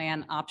other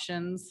plan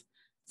options.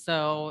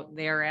 So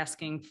they are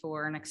asking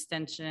for an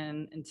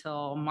extension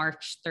until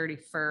March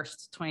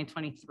 31st,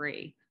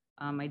 2023.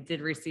 I did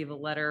receive a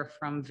letter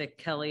from Vic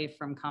Kelly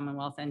from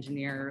Commonwealth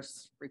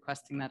Engineers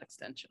requesting that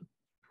extension.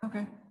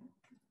 Okay.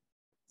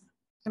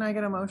 Can I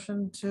get a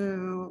motion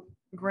to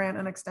grant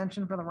an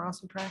extension for the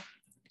Rossi Tract?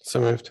 So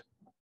moved.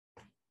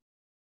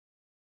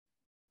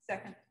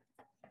 Second.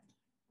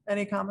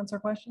 Any comments or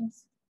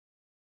questions?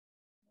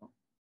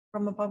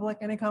 From the public,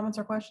 any comments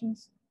or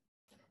questions?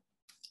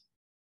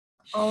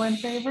 All in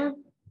favor?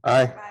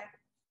 Aye.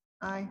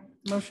 Aye.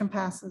 Motion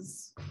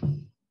passes.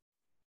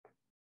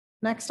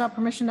 Next up,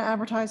 permission to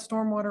advertise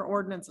stormwater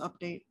ordinance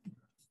update.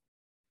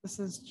 This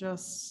is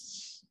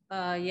just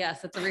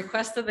Yes, at the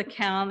request of the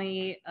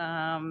county,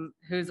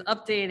 who's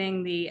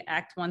updating the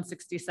Act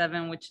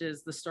 167, which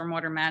is the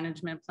stormwater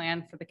management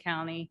plan for the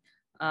county,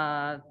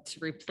 to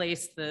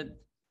replace the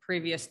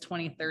previous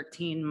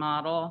 2013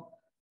 model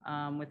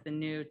with the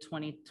new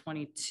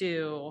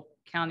 2022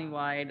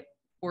 countywide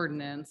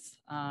ordinance.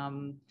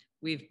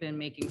 We've been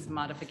making some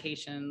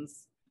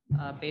modifications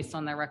based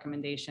on their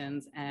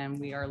recommendations, and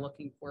we are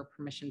looking for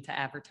permission to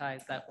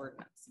advertise that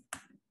ordinance.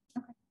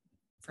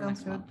 For Sounds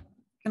next good. month.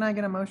 Can I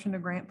get a motion to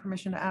grant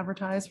permission to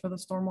advertise for the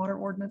stormwater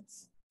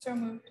ordinance? So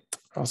moved.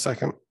 I'll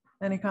second.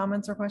 Any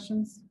comments or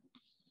questions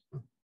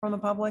from the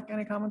public?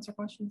 Any comments or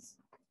questions?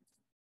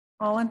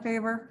 All in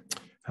favor?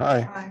 Hi.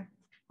 Aye.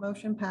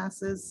 Motion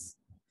passes.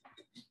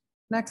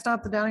 Next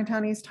up, the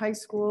Downingtown East High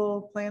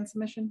School plan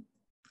submission.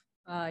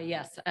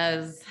 Yes,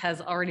 as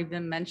has already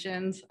been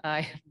mentioned,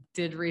 I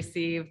did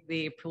receive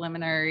the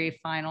preliminary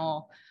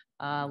final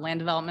land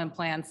development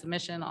plan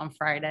submission on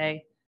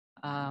Friday.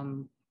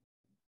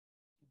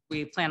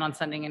 We plan on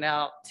sending it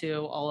out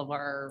to all of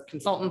our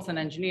consultants and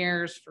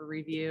engineers for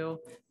review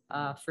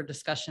for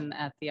discussion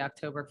at the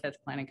October 5th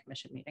Planning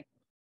Commission meeting.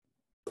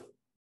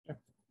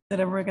 Did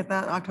everyone get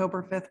that?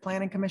 October 5th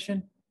Planning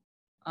Commission?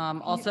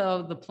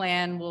 Also, the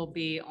plan will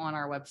be on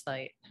our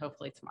website,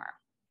 hopefully tomorrow.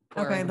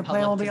 for Okay, the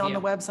plan public will to be on the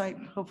view.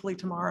 website hopefully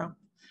tomorrow.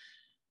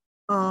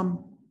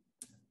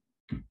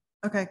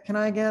 Okay, can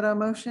I get a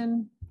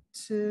motion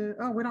to,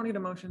 oh, we don't need a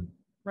motion,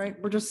 right?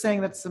 We're just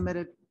saying that's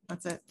submitted.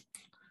 That's it.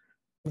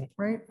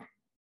 Right?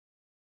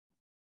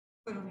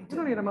 We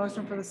don't need a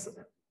motion for this.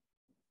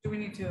 Do we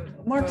need to?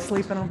 Mark's vote?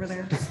 sleeping over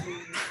there.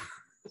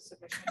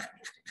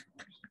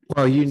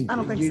 Well, you, I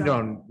don't think you so.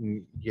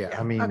 don't, yeah,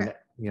 I mean, okay.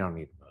 you don't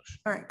need a motion.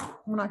 All right,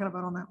 we're not gonna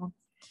vote on that one.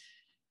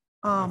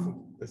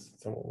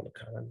 Someone want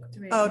to comment?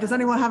 Oh, does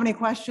anyone have any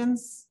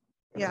questions?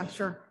 Yeah,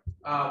 sure.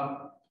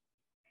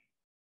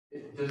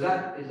 Does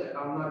that,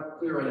 I'm not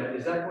clear on that,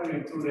 is that going to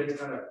include any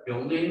kind of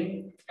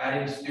building,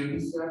 adding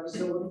students to that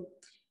facility?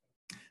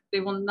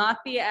 They will not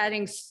be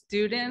adding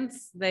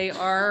students. They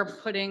are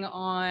putting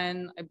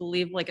on, I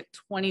believe, like a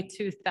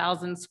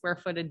 22,000 square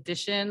foot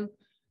addition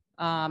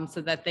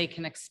so that they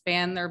can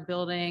expand their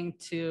building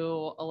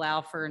to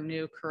allow for a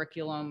new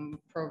curriculum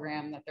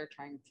program that they're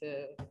trying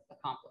to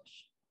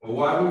accomplish. Well,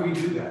 why would we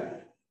do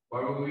that?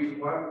 Why would we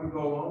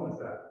go along with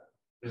that?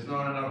 There's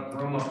not enough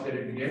room up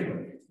there to begin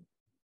with.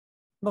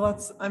 Well,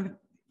 that's,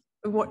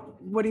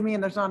 what do you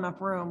mean there's not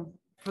enough room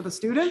for the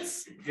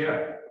students?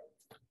 Yeah.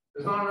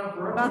 There's not enough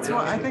room. That's They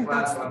what- don't I get think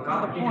class that's on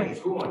top. the You get point.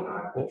 school on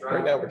time. Well,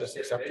 right now, we're just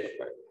accepting it.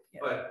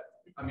 But,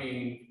 I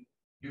mean,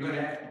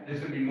 there's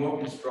gonna be more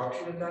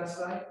construction at that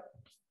site?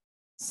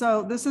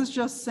 So this is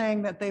just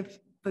saying that the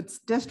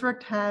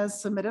district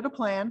has submitted a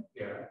plan.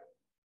 Yeah.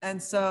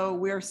 And so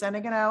we are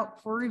sending it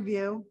out for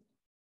review.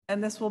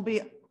 And this will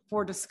be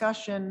for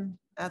discussion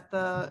at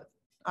the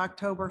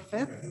October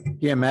 5th.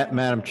 Yeah,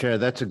 Madam Chair,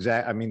 that's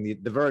exact, I mean,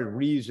 the very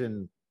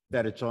reason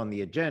that it's on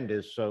the agenda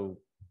is so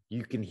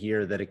you can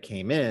hear that it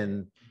came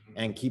in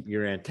and keep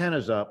your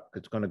antennas up.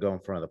 It's going to go in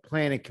front of the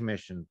planning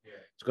commission.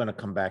 It's going to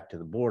come back to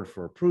the board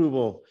for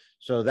approval.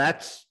 So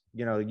that's,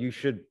 you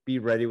should be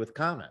ready with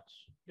comments.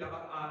 Yeah,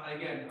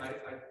 again,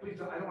 please,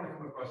 I don't want to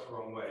come across the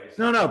wrong way.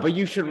 No, but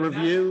you should When that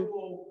review.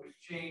 school was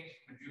changed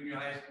from junior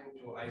high school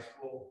to a high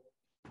school,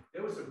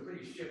 there was some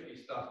pretty shifty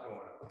stuff going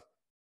on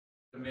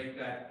to make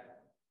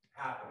that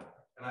happen.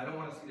 And I don't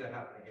want to see that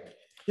happen again.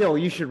 Yeah, well,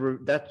 you should,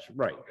 that's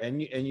right. And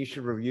you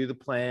should review the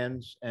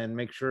plans and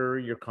make sure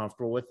you're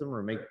comfortable with them,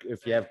 or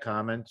if you have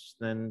comments,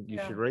 then you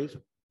Yeah. should raise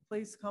them.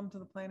 Please come to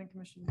the planning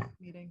commission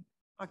meeting,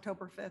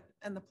 October 5th,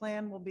 and the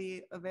plan will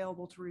be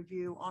available to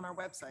review on our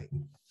website.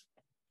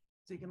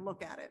 So you can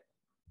look at it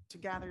to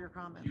gather your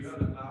comments. You have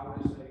the power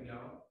to say no.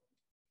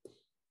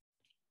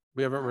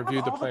 We haven't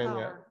reviewed the all the plan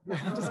power. yet.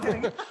 I'm just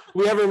kidding.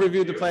 We haven't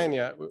reviewed the plan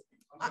yet.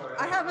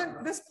 I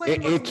haven't, this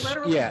plan was It's-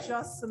 literally yeah.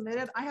 just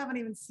submitted. I haven't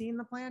even seen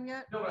the plan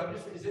yet. No, but I'm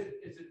just, is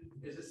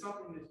it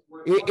something that's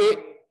worth? It-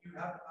 You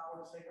have the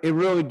power to say no? It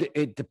really,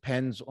 it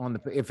depends on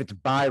if it's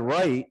by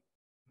right,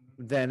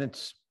 then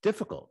it's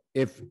difficult.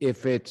 If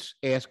it's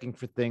asking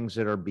for things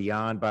that are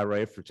beyond by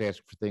right, if it's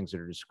asking for things that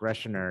are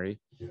discretionary,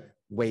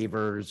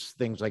 waivers,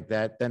 things like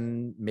that,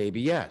 then maybe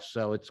yes.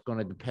 So it's going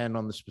to depend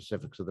on the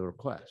specifics of the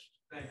request.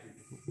 Thank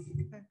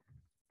you. Okay.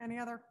 Any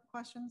other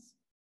questions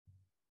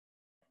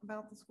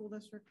about the school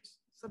district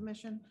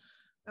submission?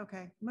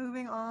 Okay,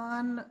 moving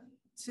on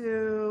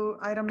to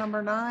item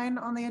number 9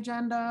 on the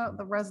agenda,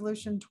 the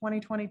resolution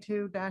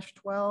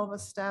 2022-12,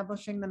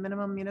 establishing the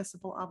minimum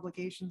municipal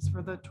obligations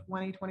for the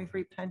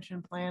 2023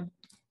 pension plan.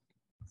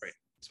 Great.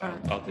 So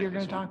I'll take You're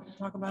this going to one.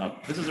 talk about it?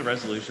 This is a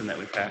resolution that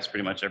we pass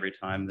pretty much every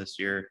time this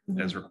year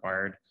as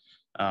required.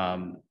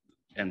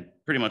 And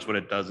pretty much what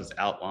it does is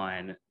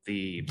outline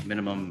the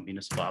minimum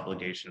municipal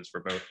obligations for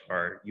both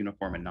our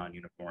uniform and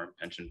non-uniform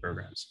pension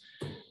programs.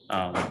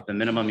 The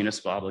minimum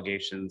municipal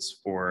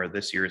obligations for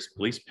this year's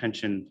police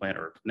pension plan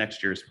or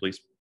next year's police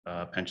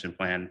pension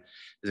plan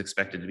is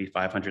expected to be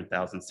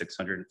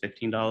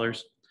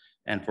 $500,615.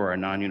 And for our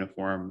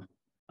non-uniform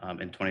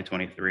In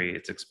 2023,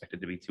 it's expected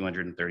to be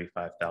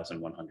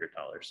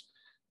 $235,100.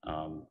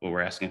 What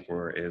we're asking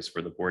for is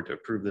for the board to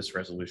approve this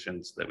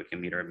resolution so that we can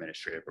meet our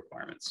administrative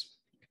requirements.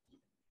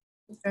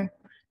 Okay.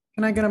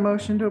 Can I get a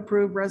motion to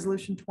approve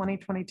resolution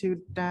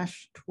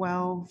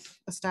 2022-12,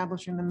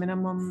 establishing the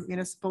minimum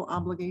municipal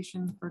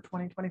obligation for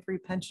 2023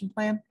 pension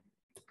plan?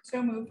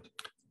 So moved.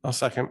 I'll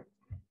second.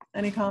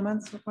 Any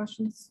comments or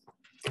questions?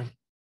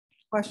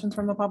 Questions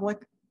from the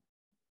public?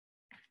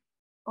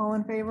 All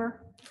in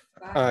favor?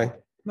 Aye.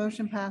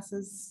 Motion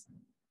passes.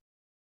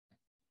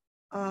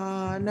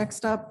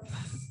 Next up,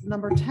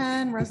 number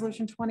 10,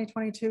 resolution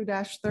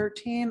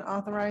 2022-13,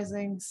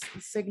 authorizing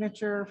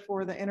signature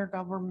for the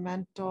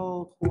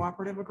intergovernmental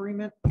cooperative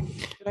agreement. Did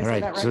I All say right,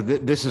 that so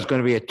right? this is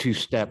going to be a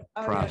two-step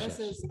Oh, yeah, process.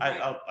 this is-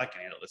 I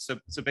can handle this.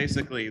 So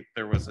basically,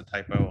 there was a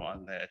typo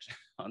on the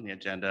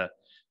agenda.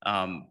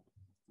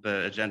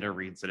 The agenda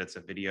reads that it's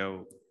a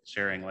video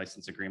sharing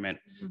license agreement.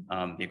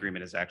 The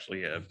agreement is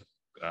actually a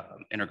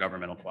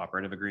intergovernmental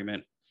cooperative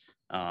agreement.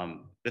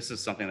 This is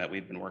something that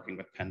we've been working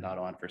with PennDOT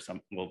on for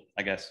some, well,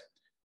 I guess,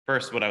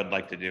 first, what I would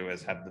like to do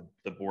is have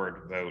the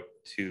board vote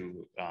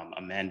to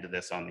amend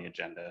this on the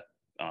agenda.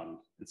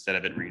 Instead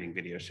of it reading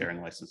video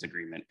sharing license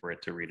agreement, for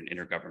it to read an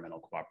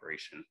intergovernmental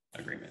cooperation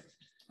agreement.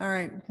 All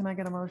right, can I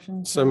get a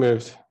motion? So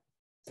moved.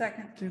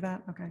 Second. Do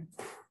that, okay.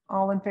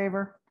 All in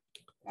favor?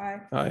 Aye.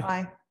 Aye.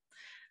 Aye.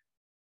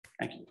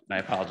 Thank you. And I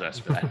apologize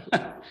for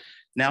that.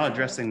 Now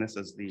addressing this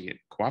as the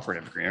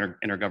cooperative agreement,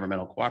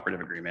 intergovernmental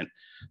cooperative agreement,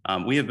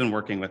 we have been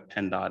working with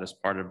PennDOT as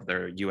part of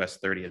their US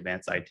 30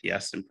 advanced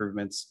ITS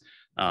improvements.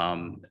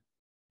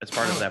 As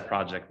part of that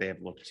project, they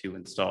have looked to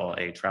install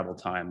a travel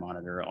time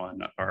monitor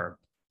on our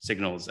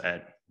signals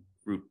at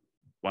Route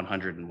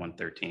 100 and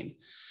 113.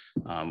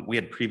 We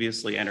had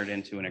previously entered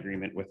into an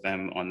agreement with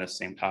them on this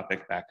same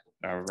topic back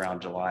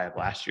around July of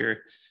last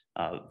year.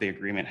 The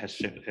agreement has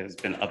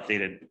been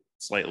updated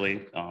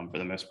slightly. For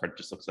the most part, it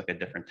just looks like a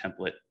different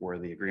template for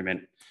the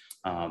agreement.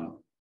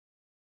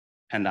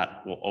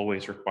 PennDOT will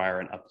always require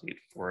an update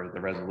for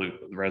the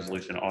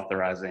resolution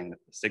authorizing the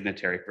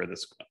signatory for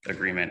this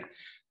agreement.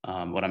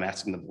 What I'm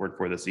asking the board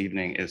for this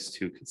evening is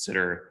to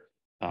consider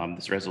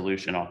this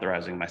resolution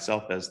authorizing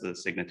myself as the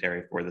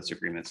signatory for this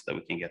agreement so that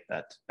we can get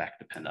that back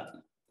to PennDOT.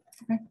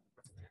 Okay.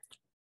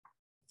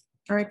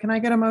 All right, can I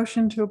get a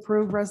motion to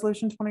approve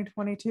resolution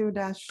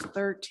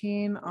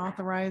 2022-13,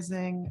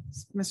 authorizing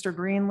Mr.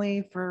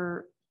 Greenlee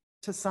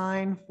to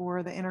sign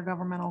for the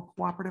intergovernmental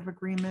cooperative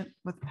agreement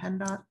with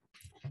PennDOT?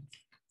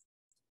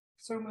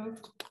 So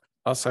moved.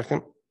 I'll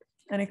second.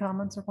 Any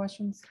comments or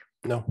questions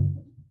No.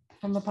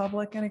 from the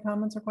public? Any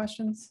comments or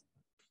questions?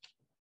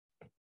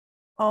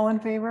 All in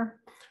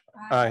favor?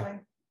 Aye.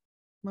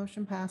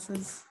 Motion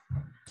passes.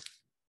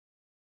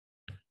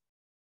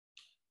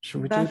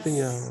 Should we do That's,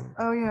 the,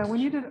 oh yeah,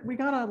 we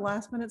got a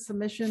last minute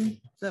submission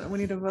that we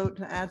need to vote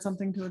to add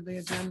something to the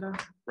agenda.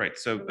 Right,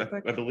 so Really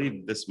quick. I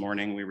believe this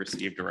morning we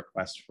received a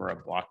request for a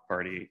block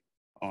party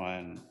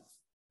on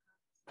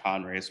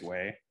Conray's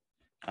Way.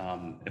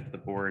 If the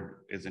board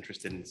is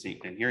interested in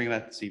hearing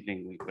that this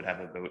evening, we could have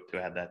a vote to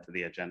add that to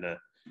the agenda,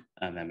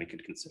 and then we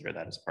could consider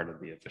that as part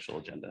of the official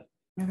agenda.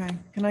 Okay,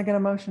 can I get a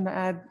motion to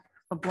add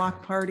a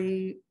block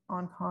party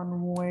on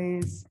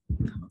Conway's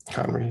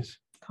Conry's?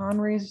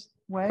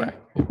 Way? Right.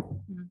 The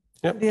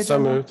Yep, so agenda?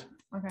 moved.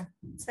 Okay,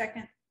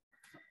 Second.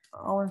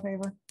 all in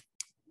favor?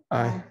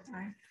 Aye.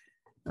 Aye.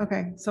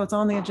 Okay, so it's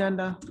on the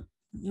agenda.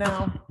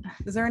 Now,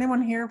 is there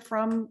anyone here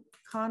from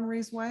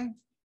Conry's Way?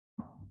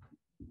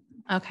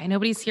 Okay,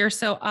 nobody's here.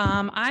 So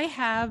I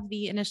have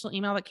the initial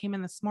email that came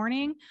in this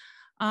morning.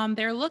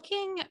 They're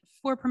looking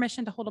for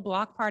permission to hold a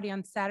block party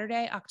on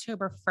Saturday,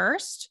 October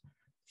 1st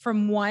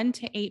from 1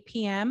 to 8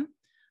 p.m.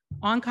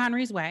 on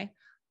Conry's Way.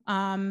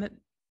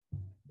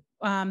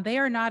 They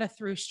are not a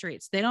through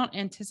streets. They don't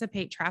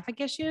anticipate traffic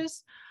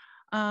issues.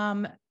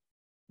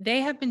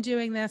 They have been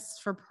doing this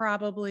for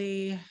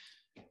probably,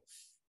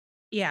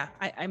 yeah,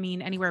 I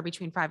mean, anywhere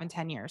between 5 and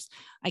 10 years.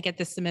 I get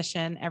this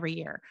submission every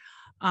year.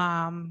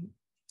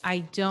 I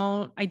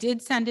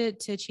did send it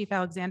to Chief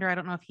Alexander. I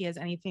don't know if he has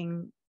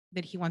anything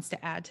that he wants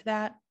to add to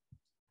that.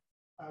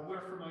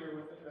 We're familiar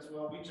with it as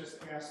well. We just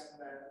asked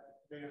that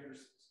they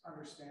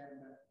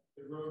understand that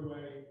the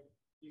roadway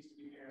needs to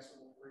be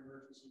passable for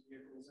emergency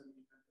vehicles and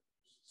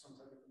some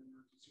type of an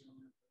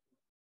emergency.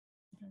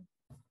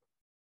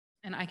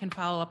 And I can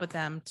follow up with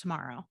them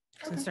tomorrow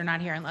since they're not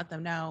here and let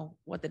them know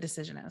what the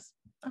decision is.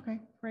 Okay,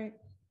 great.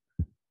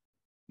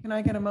 Can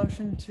I get a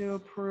motion to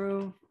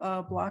approve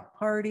a block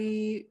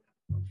party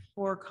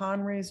for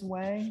Conry's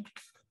Way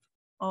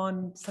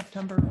on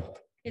September?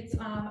 It's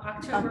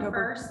October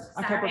 1st,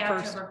 October Saturday,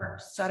 1st. October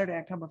 1st, Saturday,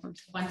 October 1st.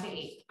 1 to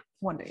 8.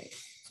 1 to 8.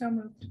 So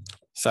moved.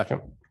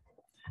 Second.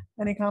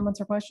 Any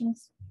comments or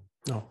questions?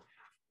 No.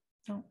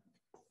 No.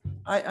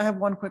 I have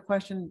one quick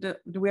question.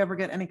 Do we ever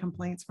get any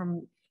complaints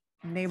from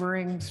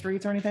neighboring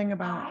streets or anything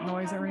about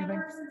noise or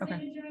anything?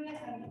 Okay.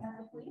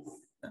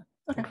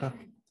 Okay.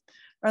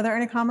 Are there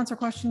any comments or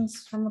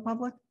questions from the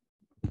public?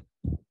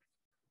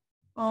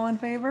 All in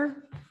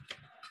favor?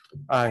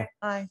 Aye.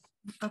 Aye.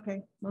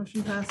 Okay,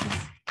 motion passes.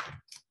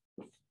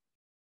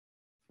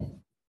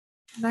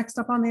 Next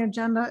up on the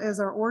agenda is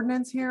our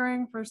ordinance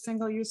hearing for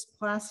single-use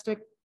plastic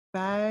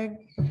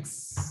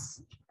bags.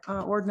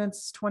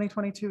 Ordinance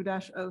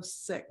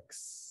 2022-06.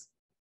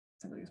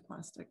 Single-use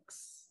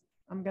plastics.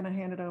 I'm going to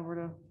hand it over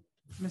to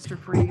Mr.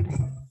 Freed.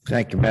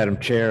 Thank you, Madam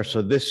Chair.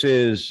 So this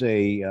is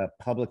a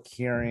public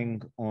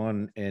hearing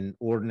on an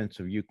ordinance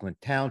of Uwchlan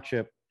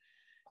Township,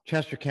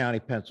 Chester County,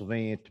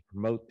 Pennsylvania, to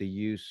promote the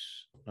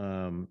use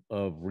of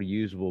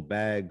reusable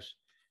bags,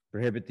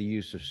 prohibit the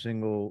use of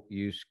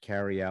single-use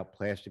carry-out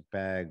plastic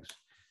bags,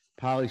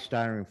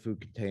 polystyrene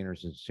food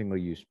containers, and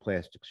single-use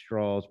plastic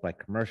straws by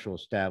commercial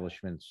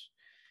establishments,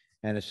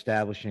 and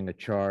establishing a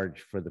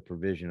charge for the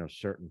provision of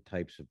certain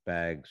types of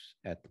bags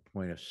at the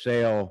point of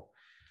sale.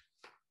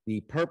 The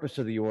purpose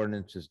of the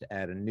ordinance is to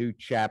add a new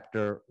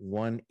chapter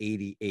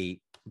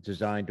 188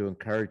 designed to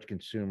encourage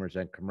consumers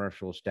and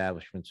commercial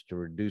establishments to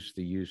reduce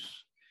the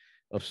use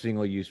of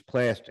single-use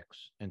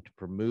plastics and to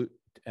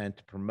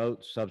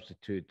promote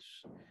substitutes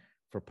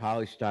for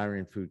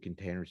polystyrene food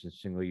containers and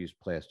single-use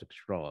plastic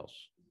straws.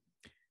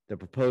 The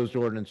proposed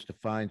ordinance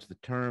defines the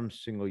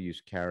terms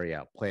single-use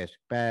carry-out plastic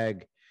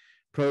bag,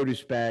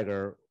 produce bag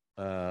or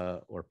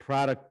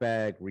product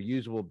bag,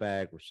 reusable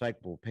bag,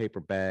 recyclable paper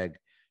bag,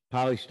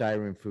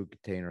 polystyrene food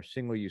container,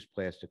 single-use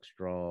plastic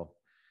straw,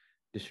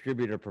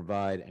 distributor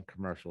provide, and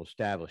commercial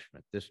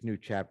establishment. This new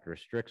chapter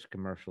restricts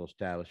commercial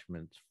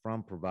establishments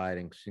from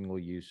providing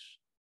single-use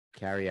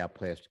carry-out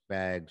plastic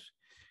bags,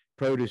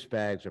 produce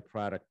bags or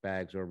product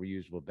bags or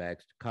reusable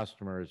bags to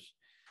customers,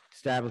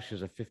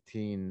 establishes a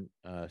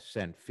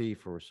 15-cent fee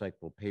for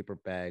recyclable paper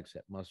bags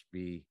that must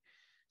be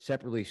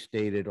separately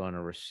stated on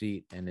a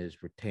receipt and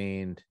is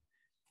retained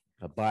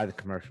by the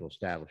commercial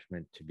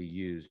establishment to be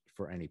used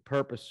for any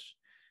purpose.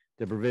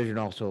 The provision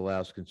also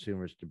allows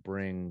consumers to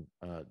bring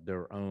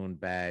their own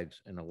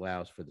bags and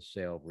allows for the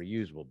sale of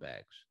reusable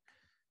bags.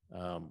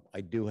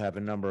 I do have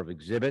a number of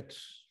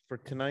exhibits for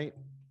tonight.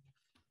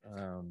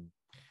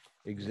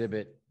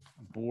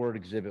 Board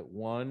Exhibit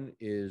 1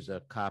 is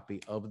a copy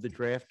of the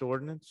draft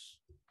ordinance.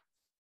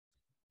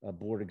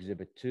 Board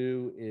Exhibit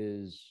 2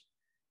 is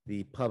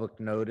the public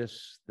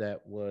notice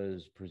that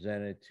was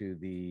presented to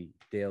the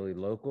Daily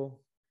Local.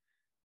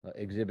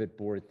 Exhibit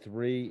Board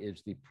 3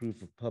 is the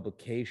proof of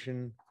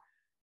publication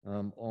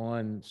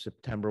on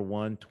September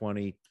 1,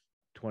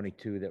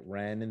 2022 that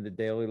ran in the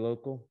Daily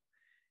Local.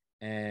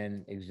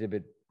 And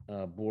Exhibit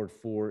Board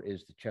 4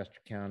 is the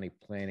Chester County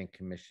Planning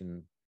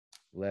Commission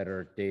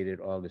letter dated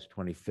August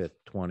 25th,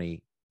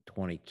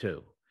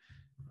 2022.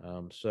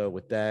 So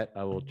with that,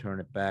 I will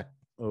turn it back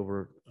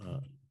over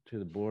to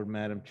the board,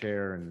 Madam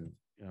Chair, and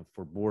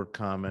for board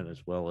comment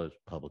as well as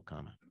public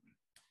comment.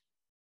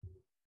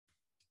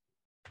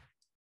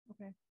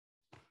 Okay.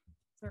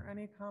 Is there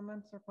any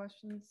comments or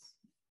questions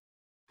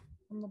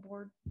from the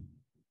board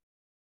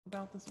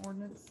about this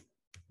ordinance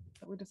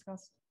that we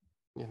discussed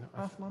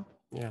last month?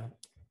 Yeah,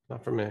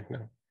 not for me,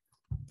 no.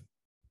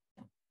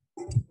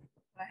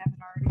 I haven't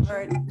already. All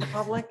right, the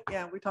public,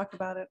 yeah, we talked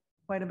about it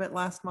quite a bit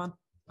last month.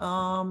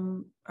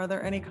 Are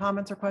there any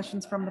comments or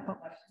questions from the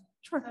public?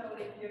 Sure. So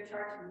if you're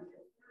charging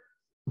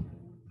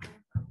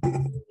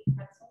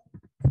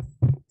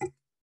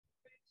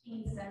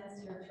 15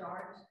 cents your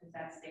charge, does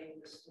that stay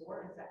with the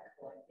store? Is that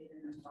collected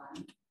in the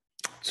fund?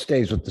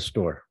 Stays with the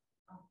store.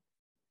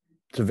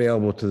 It's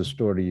available to the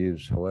store to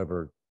use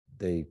however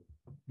they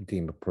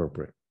deem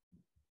appropriate.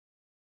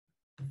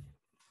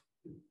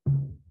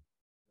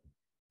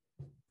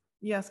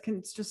 Yes, can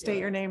you just state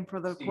your name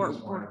for the court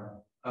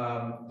report?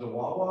 The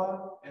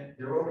Wawa, and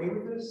they're okay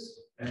with this?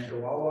 And the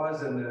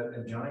Wawas and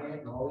the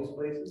Giant and all these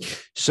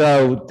places?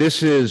 So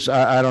this is,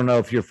 I don't know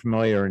if you're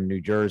familiar in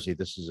New Jersey,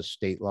 this is a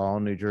state law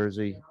in New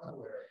Jersey.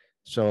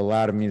 So a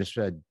lot of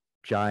municipal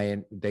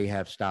Giant, they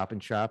have Stop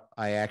and Shop.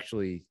 I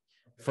actually,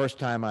 first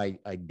time I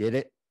did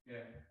it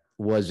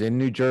was in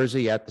New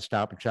Jersey at the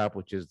Stop and Shop,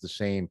 which is the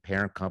same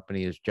parent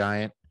company as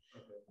Giant.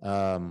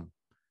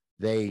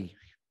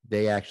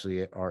 They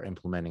actually are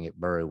implementing it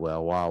very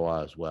well,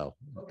 Wawa as well.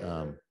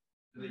 Do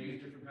they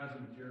use different kinds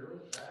of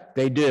materials?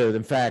 They do.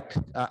 In fact,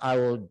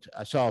 I'll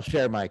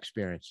share my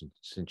experience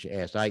since you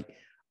asked.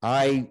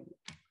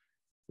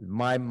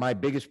 My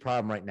biggest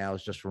problem right now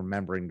is just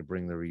remembering to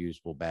bring the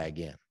reusable bag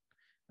in.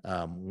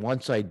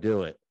 Once I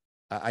do it,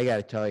 I got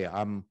to tell you,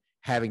 I'm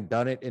having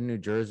done it in New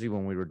Jersey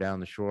when we were down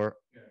the shore.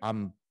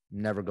 I'm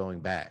never going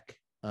back.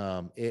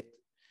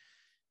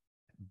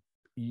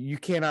 You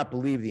cannot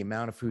believe the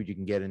amount of food you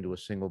can get into a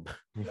single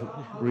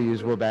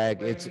reusable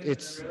bag.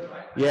 It's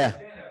yeah.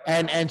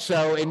 And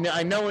so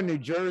I know in New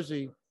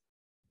Jersey,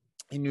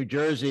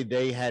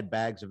 they had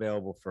bags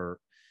available for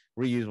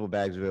reusable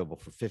bags available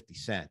for 50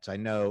 cents. I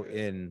know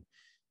in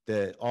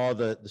all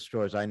the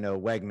stores, I know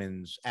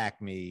Wegmans,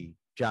 Acme,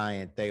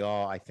 Giant,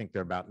 I think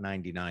they're about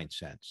 99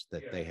 cents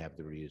that they have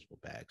the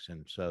reusable bags.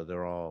 And so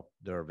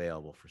they're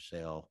available for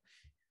sale.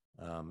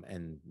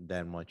 And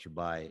then once you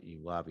buy it,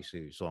 you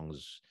obviously, as long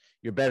as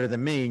you're better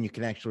than me and you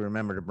can actually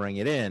remember to bring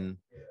it in,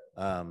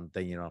 then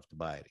you don't have to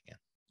buy it again.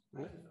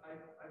 I'm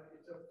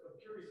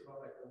curious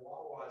about like the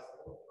Wawas,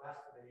 the little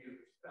plastic they use.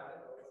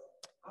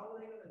 How are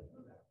they going to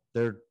do that?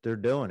 they're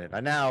doing it. I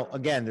now,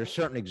 again, there's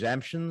certain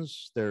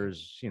exemptions.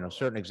 There's,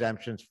 certain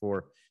exemptions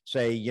for,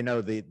 say,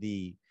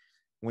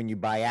 when you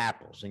buy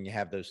apples and you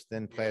have those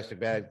thin plastic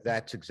bags,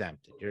 that's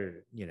exempted.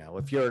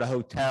 If you're at a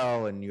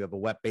hotel and you have a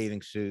wet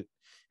bathing suit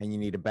and you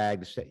need a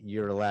bag to set,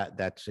 you're allowed,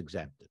 that's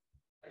exempted.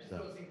 I just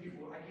don't see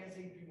people, I can't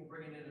see people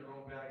bringing in their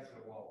own bags to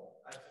the wall.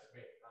 That's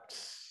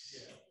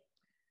just me.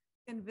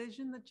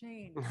 Envision the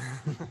change.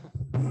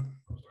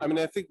 I mean,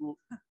 I think,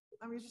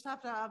 I mean, you just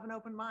have to have an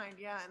open mind,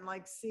 yeah, and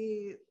like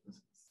see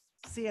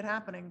it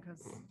happening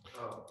because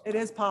it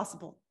is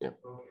possible. yeah.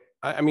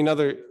 I mean, I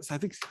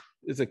think,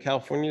 is it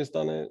California's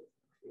done it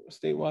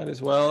statewide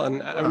as well?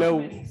 And I know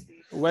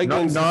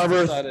Wegmans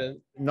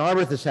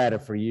Narberth has had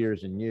it for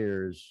years and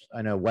years.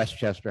 I know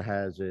Westchester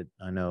has it.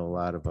 I know a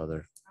lot of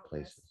other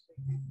places.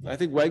 I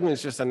think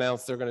Wegmans just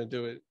announced they're going to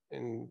do it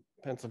in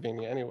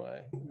Pennsylvania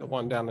anyway. The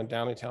one down in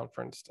Downingtown,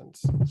 for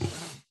instance.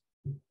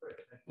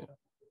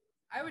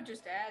 I would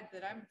just add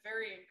that I'm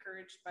very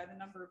encouraged by the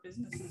number of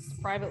businesses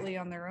privately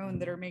on their own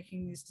that are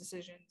making these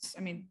decisions.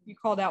 I mean, you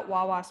called out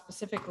Wawa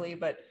specifically,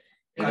 but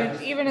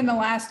even in the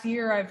last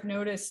year, I've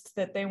noticed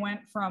that they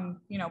went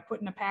from,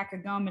 putting a pack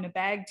of gum in a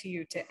bag to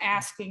you to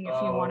asking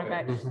if you want a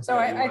bag. So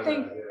I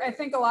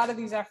think a lot of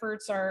these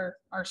efforts are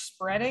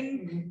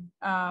spreading,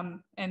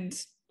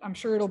 and I'm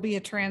sure it'll be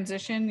a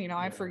transition.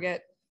 I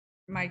forget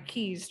my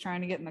keys trying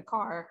to get in the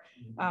car.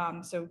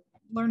 So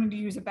learning to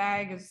use a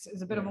bag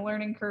is a bit of a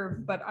learning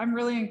curve, but I'm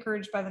really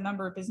encouraged by the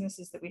number of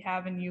businesses that we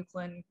have in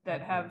Uwchlan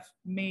that have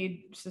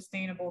made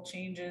sustainable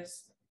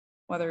changes,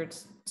 whether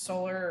it's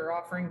solar or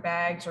offering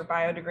bags or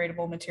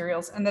biodegradable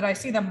materials, and that I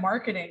see them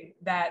marketing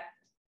that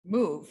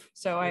move.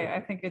 So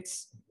I think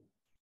it's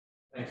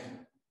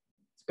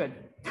good.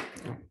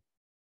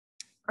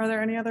 Are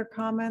there any other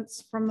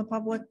comments from the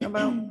public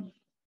about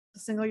the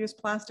single-use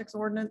plastics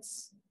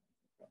ordinance?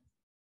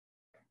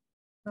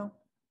 No.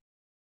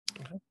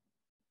 Okay.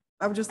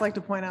 I would just like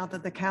to point out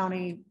that the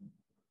county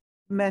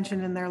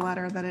mentioned in their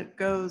letter that it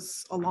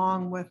goes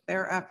along with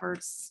their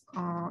efforts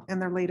in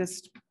their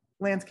latest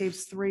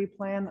Landscapes 3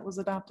 plan that was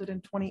adopted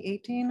in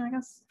 2018, I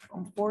guess.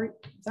 Is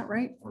that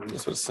right?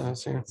 That's what it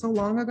says here. So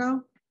long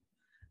ago.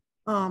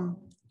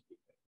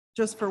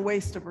 Just for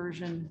waste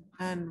diversion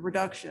and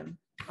reduction.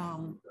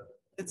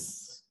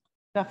 It's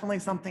definitely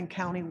something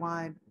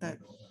countywide that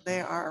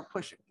they are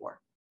pushing for.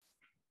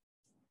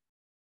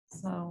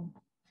 So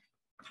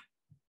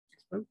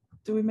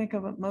do we make a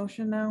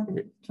motion now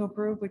to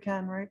approve? We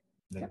can, right?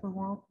 Yeah.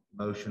 Well,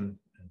 Motion.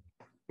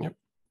 Yep.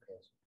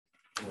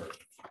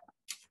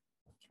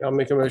 I'll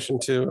make a motion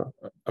to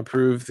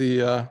approve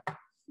the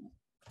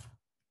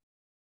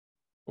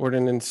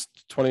ordinance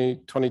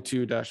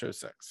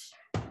 2022-06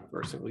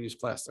 for single-use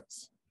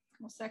plastics.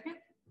 Well, second.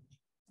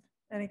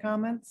 any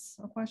comments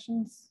or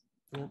questions?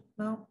 No.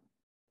 No?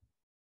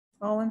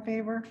 All in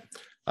favor?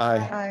 Aye.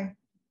 Aye.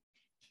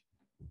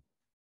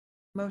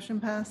 Motion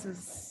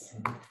passes.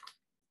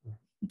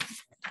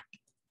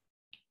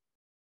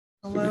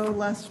 Hello,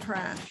 less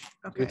trash.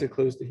 Good Okay. to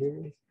close the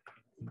hearing.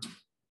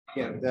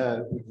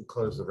 Yeah, we can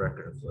close the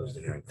record and close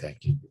the hearing.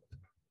 Thank you.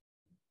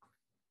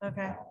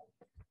 Okay.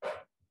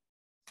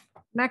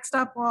 Next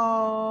up,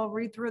 we'll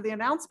read through the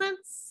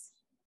announcements.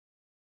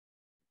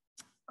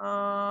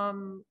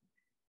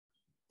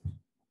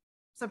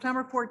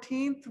 September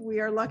 14th, we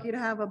are lucky to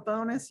have a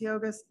bonus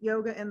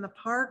yoga in the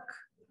park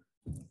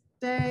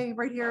day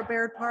right here at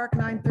Baird Park,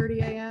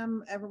 9:30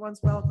 a.m.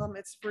 Everyone's welcome.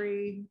 It's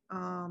free.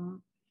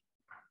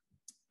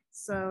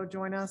 So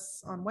join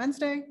us on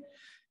Wednesday,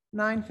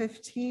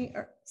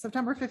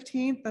 September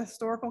 15th. The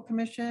Historical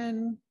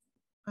Commission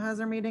has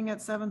their meeting at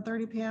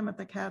 7:30 p.m. at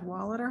the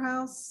Cadwalader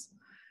House.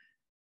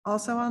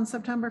 Also on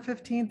September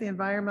 15th, the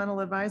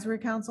Environmental Advisory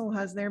Council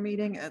has their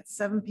meeting at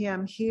 7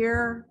 p.m.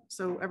 here.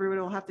 So everybody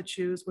will have to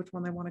choose which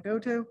one they want to go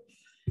to.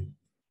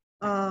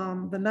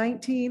 The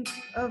 19th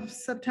of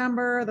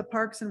September, the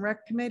Parks and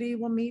Rec Committee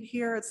will meet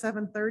here at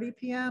 7:30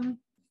 p.m.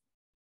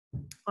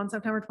 On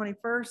September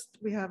 21st,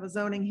 we have a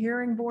zoning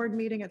hearing board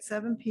meeting at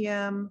 7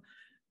 p.m.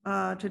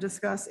 To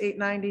discuss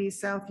 890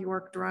 South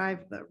York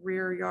Drive, the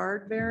rear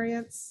yard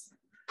variance.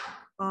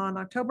 On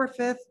October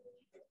 5th,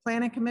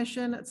 Planning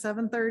Commission at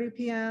 7:30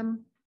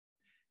 p.m.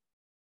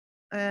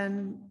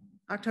 And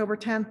October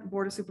 10th,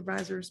 Board of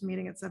Supervisors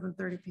meeting at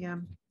 7:30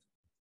 p.m.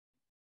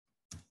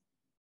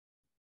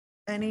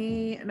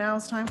 Now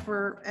it's time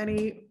for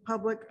any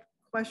public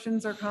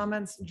questions or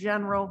comments,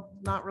 general,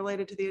 not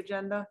related to the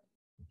agenda.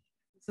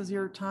 This is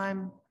your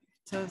time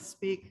to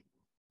speak.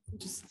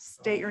 Just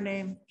state your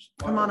name.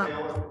 Come on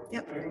up.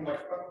 Yep.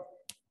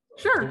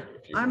 Sure.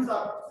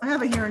 I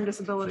have a hearing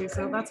disability,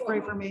 so that's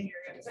great for me.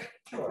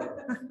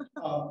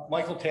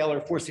 Michael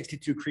Taylor,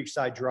 462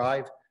 Creekside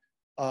Drive.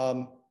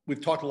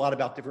 We've talked a lot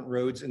about different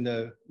roads in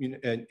the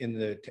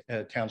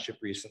township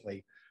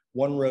recently.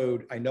 One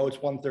road, I know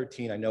it's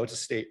 113, I know it's a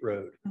state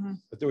road,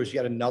 but there was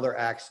yet another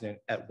accident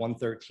at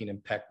 113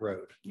 and Peck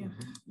Road. Yeah.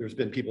 There's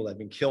been people that have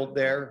been killed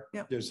there.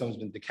 Yep. There's someone's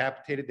been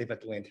decapitated. They've had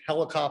to land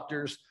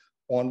helicopters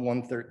on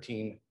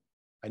 113.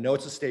 I know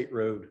it's a state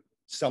road.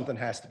 Something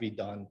has to be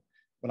done.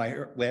 when I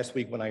heard last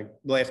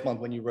month,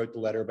 when you wrote the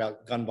letter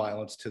about gun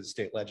violence to the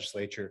state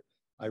legislature,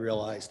 I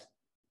realized,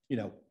 you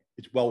know,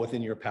 it's well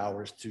within your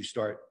powers to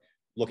start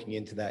looking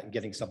into that and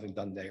getting something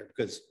done there,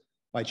 because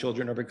my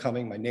children are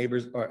becoming, my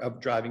neighbors are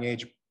of driving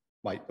age.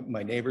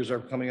 My neighbors are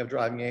becoming of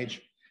driving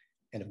age.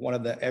 And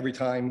if every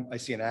time I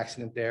see an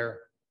accident there,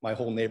 my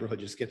whole neighborhood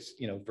just gets,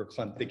 you know,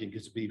 verklempt thinking it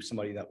could be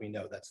somebody that we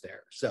know that's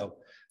there. So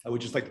I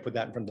would just like to put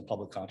that in front of the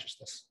public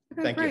consciousness.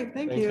 Okay, Thank you. great.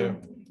 Thank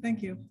you.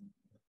 Thank you.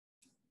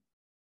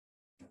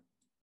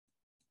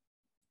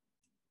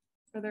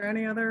 Are there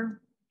any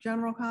other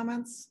general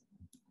comments?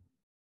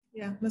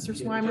 Yeah, Mr.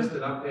 Swimer. Just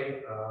an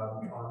update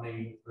on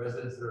the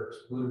residents that are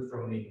excluded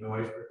from the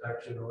noise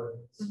protection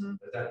ordinance. Mhm.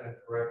 Has that been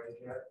corrected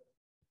yet?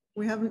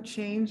 We haven't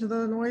changed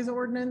the noise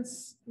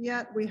ordinance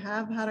yet. We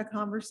have had a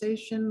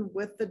conversation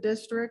with the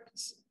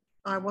district.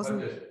 I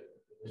wasn't,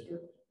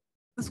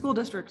 the school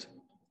district.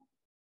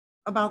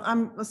 About,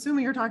 I'm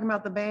assuming you're talking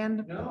about the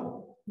band?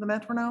 No. The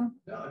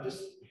metronome? No,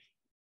 just,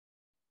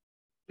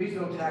 please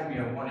don't tag me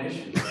on one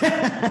issue.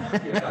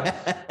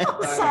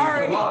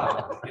 Sorry.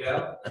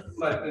 Yeah,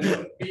 but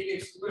being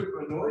excluded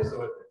from noise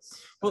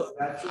ordinance. Well,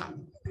 that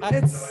shouldn't.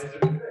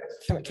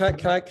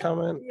 Can I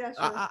comment? Yeah,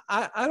 sure.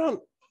 I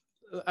don't.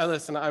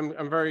 Listen.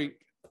 I'm very.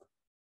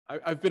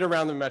 I've been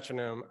around the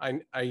metronome.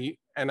 I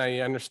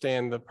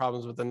understand the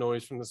problems with the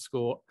noise from the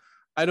school.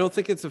 I don't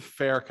think it's a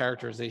fair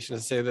characterization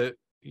to say that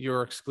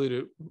you're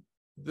excluded.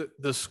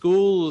 The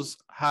schools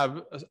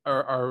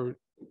are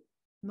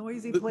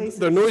noisy places.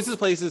 They're noisy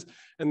places,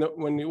 and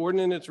when the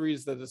ordinance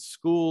reads that the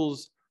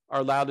schools are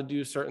allowed to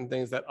do certain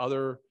things that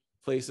other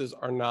places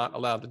are not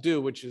allowed to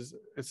do, which is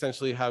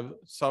essentially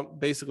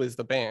basically it's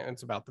the band.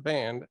 It's about the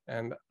band,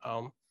 and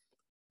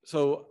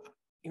so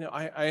you know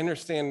I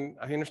understand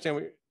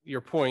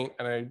your point,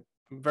 and I'm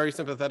very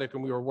sympathetic.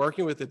 And we were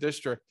working with the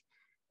district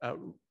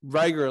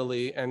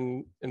regularly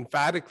and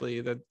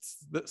emphatically that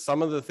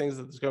some of the things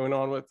that's going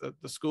on with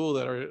the school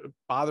that are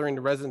bothering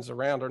the residents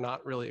around are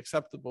not really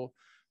acceptable.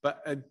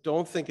 But I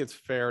don't think it's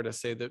fair to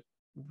say that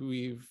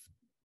we've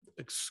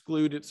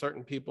excluded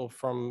certain people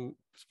from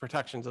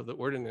protections of the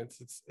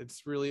ordinance.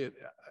 It's really,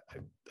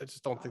 I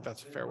just don't think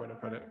that's a fair way to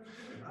put it.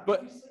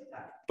 But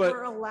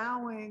we're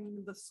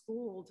allowing the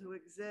school to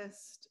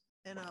exist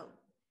in a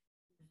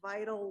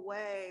vital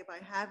way by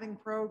having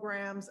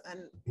programs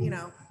and, you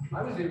know.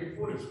 I was there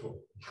before the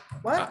school.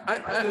 What?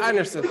 I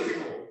understand.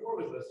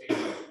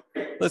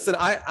 Listen,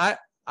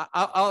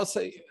 I'll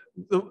say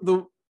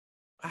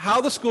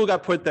how the school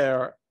got put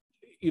there.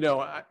 You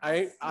know,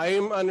 I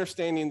am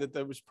understanding that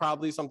there was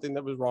probably something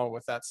that was wrong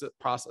with that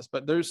process,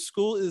 but their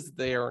school is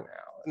there now,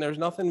 and there's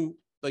nothing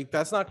like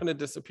that's not going to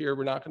disappear.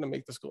 We're not going to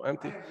make the school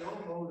empty. I have no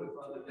motive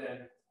other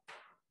than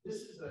this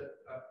is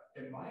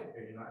in my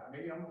opinion,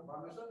 maybe I'm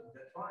by myself.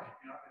 That's fine.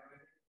 You know,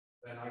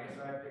 then I guess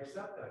I have to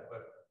accept that.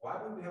 But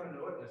why would we have an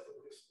ordinance that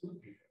would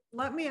exclude people?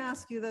 Let me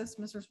ask you this,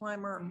 Mr.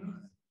 Swimer.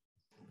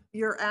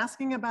 You're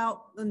asking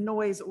about the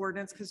noise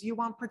ordinance because you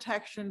want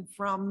protection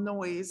from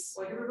noise.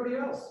 Like everybody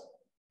else.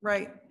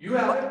 Right. You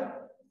have it.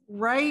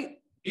 Right.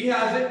 He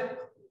has it.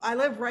 I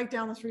live right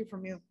down the street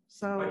from you.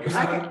 So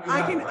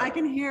I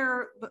can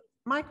hear,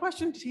 my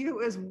question to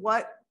you is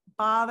what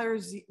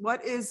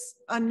is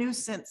a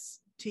nuisance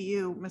to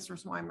you, Mr.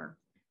 Swimer?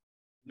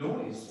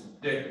 Noise.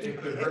 That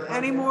could hurt.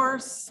 Any more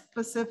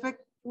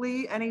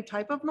specifically, any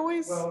type of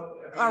noise? Well,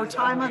 or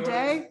time of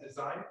day?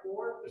 Designed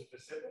for the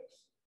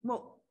specifics.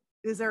 Well,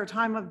 is there a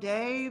time of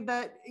day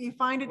that you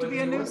find it to be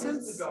a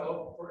nuisance?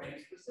 Developed for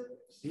any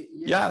specifics.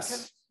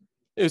 Yes.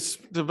 It's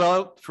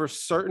developed for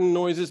certain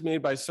noises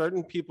made by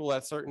certain people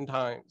at certain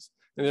times.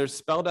 And they're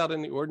spelled out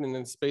in the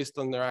ordinance based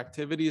on their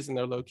activities and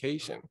their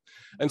location.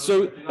 And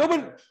so,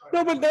 no,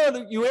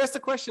 you asked the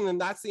question and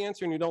that's the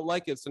answer and you don't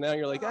like it. So now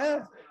you're like,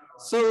 ah.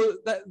 So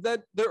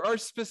that there are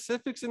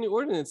specifics in the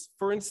ordinance.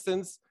 For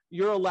instance,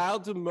 you're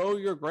allowed to mow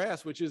your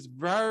grass, which is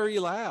very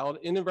loud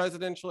in a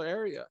residential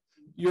area.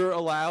 You're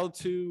allowed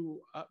to,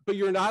 but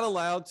you're not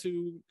allowed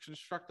to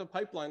construct a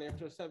pipeline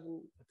after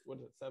 7,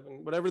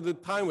 whatever the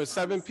time was,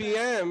 7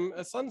 p.m.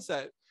 at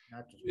sunset.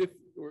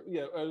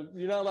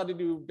 You're not allowed to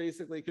do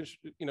basically,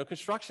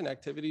 construction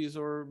activities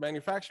or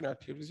manufacturing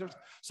activities.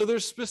 So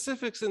there's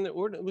specifics in the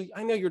ordinance.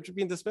 I know you're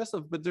being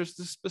dismissive, but there's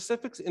the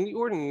specifics in the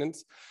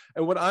ordinance.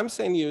 And what I'm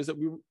saying to you is that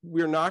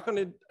we're not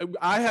going to,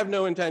 I have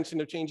no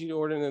intention of changing the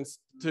ordinance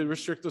to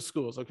restrict the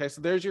schools. Okay,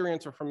 so there's your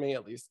answer from me,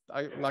 at least.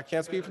 I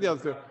can't speak for the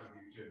other two.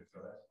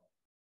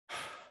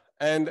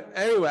 And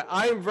anyway,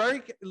 I am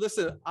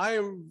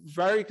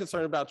very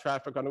concerned about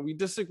traffic on it. We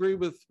disagree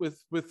with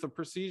the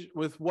procedure,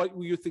 with what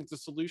you think the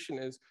solution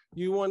is.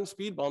 You want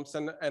speed bumps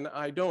and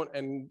I don't,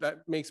 and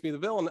that makes me the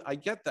villain. I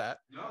get that.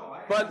 No,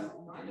 but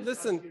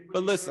listen.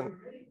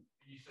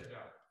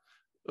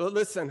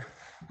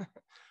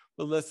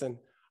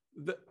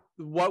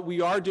 What we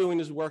are doing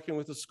is working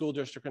with the school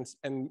district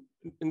and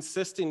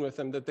insisting with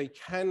them that they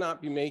cannot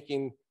be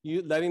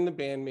letting the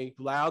band make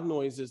loud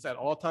noises at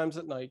all times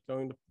at night,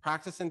 going to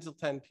practice until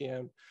 10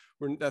 p.m.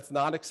 That's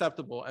not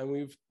acceptable. And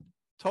we've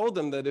told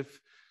them that if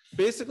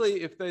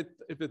basically, if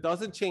it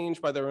doesn't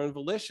change by their own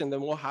volition,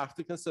 then we'll have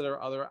to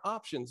consider other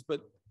options.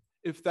 But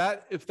if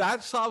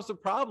that solves the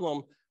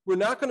problem, we're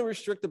not going to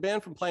restrict the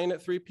band from playing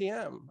at 3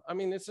 p.m. I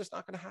mean, it's just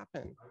not going to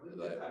happen.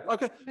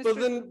 Okay, but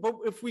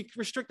if we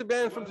restrict the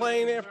band from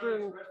playing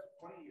after,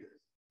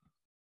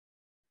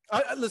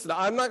 listen,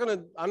 I'm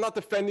not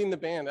defending the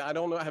band. I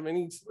don't have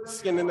any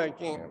skin in that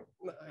game.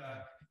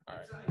 All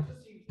right.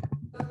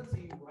 It doesn't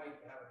seem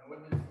right to have an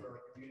ordinance for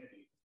a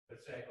community that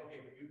say, okay,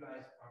 but you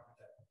guys are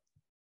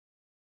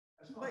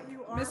protected. But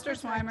you are Mr.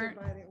 Swimer. protected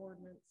by the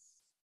ordinance.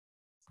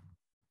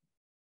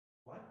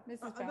 What?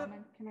 Mrs.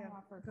 Bowman, can I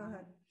offer a Go ahead.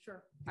 comment?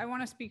 Sure. I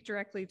want to speak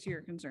directly to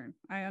your concern.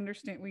 I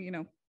understand, well, you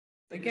know,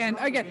 It's again,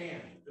 not the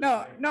band,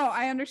 no, it's no,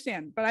 I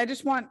understand, but I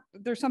just want,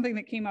 there's something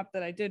that came up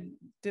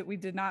that we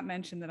did not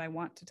mention that I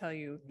want to tell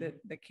you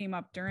that came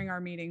up during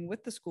our meeting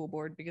with the school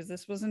board, because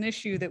this was an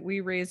issue that we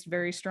raised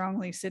very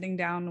strongly sitting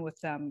down with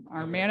them.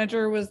 Our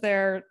manager was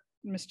there,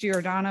 Ms.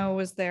 Giordano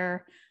was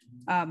there.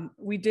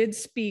 We did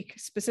speak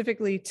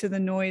specifically to the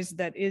noise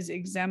that is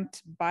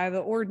exempt by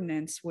the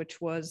ordinance,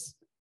 which was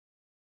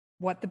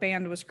what the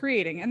band was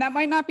creating. And that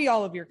might not be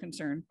all of your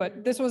concern,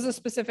 but this was a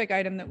specific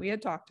item that we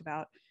had talked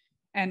about.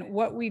 And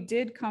what we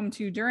did come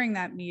to during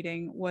that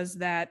meeting was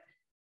that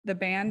the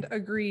band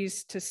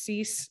agrees to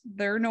cease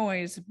their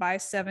noise by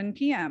 7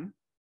 p.m.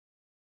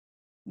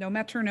 No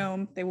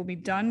metronome. They will be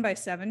done by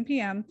 7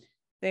 p.m.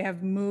 They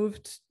have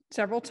moved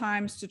several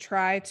times to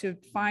try to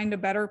find a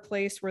better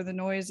place where the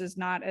noise is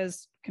not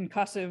as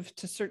concussive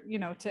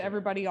to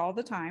everybody all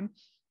the time.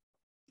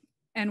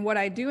 And what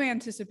I do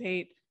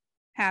anticipate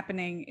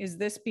happening is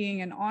this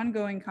being an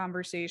ongoing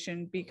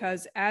conversation,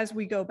 because as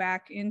we go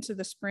back into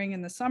the spring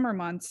and the summer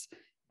months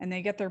and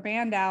they get their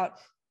band out,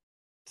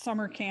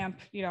 summer camp,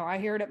 I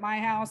hear it at my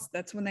house.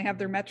 That's when they have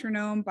their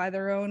metronome. By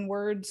their own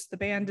words, the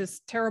band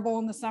is terrible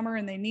in the summer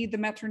and they need the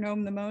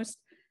metronome the most.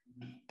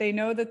 They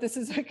know that this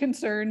is a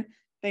concern.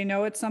 They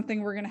know it's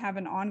something we're going to have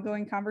an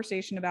ongoing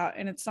conversation about.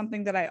 And it's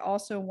something that I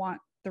also want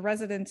the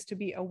residents to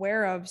be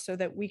aware of so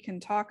that we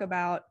can talk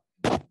about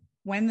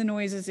when the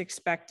noise is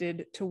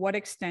expected, to what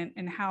extent,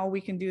 and how we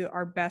can do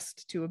our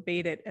best to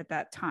abate it at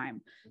that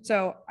time.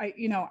 So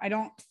I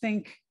don't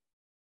think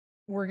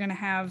we're going to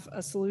have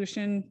a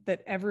solution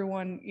that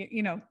everyone,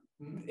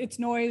 it's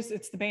noise,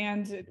 it's the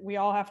band. We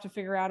all have to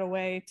figure out a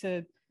way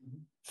to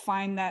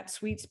find that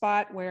sweet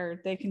spot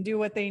where they can do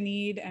what they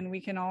need and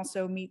we can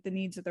also meet the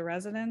needs of the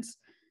residents.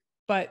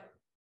 But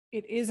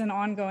it is an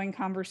ongoing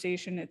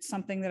conversation. It's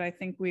something that I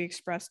think we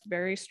expressed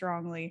very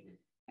strongly.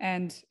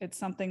 And it's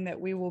something that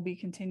we will be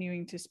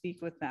continuing to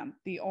speak with them.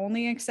 The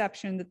only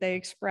exception that they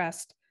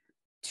expressed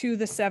to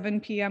the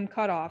 7 p.m.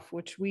 cutoff,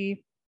 which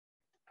we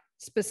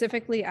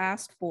specifically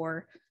asked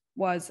for,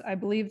 was, I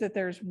believe that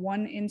there's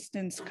one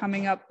instance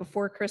coming up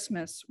before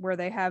Christmas where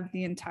they have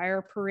the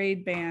entire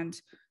parade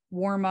band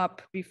warm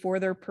up before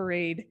their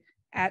parade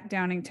at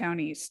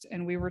Downingtown East.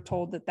 And we were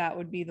told that that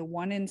would be the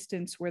one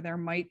instance where there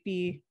might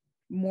be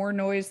more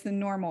noise than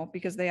normal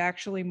because they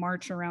actually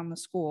march around the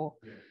school.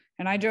 Yeah.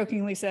 And I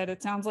jokingly said,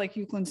 it sounds like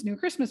Uwchlan's new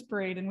Christmas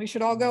parade and we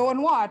should all go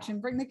and watch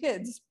and bring the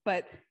kids.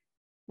 But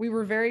we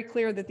were very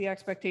clear that the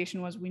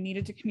expectation was we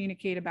needed to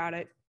communicate about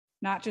it,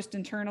 not just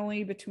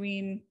internally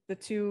between the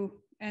two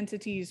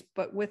entities,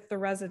 but with the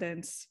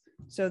residents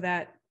so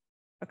that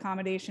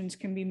accommodations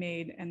can be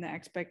made and the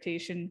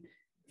expectation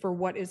for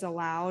what is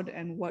allowed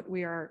and what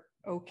we are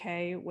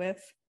okay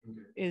with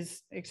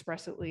is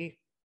expressly,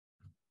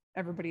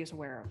 everybody is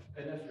aware of.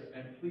 And that's true.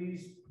 And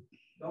please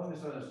don't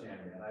misunderstand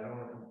me, and I don't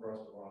want to come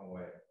across the wrong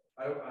way.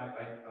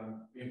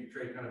 I'm being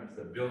portrayed kind of as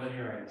the villain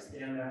here. I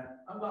understand that.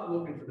 I'm not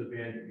looking for the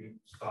band to be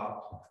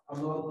stopped.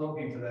 I'm not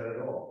looking for that at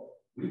all.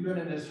 We've been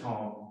in this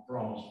home for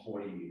almost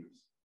 40 years.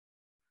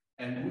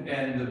 And the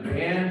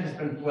band has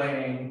been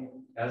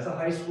playing as a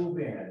high school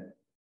band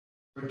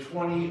for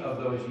 20 of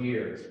those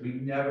years.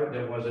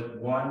 There wasn't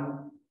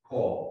one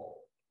call.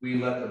 We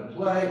let them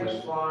play, it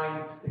was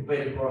fine. They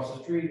played across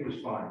the street, it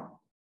was fine.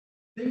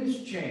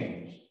 Things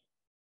changed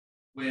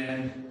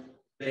when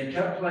they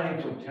kept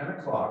playing till 10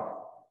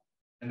 o'clock.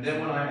 And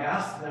then when I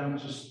asked them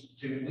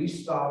to at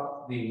least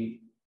stop the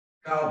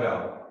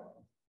cowbell,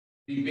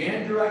 the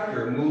band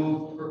director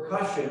moved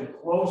percussion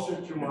closer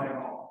to my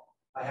home.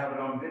 I have it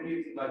on video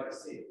if you'd like to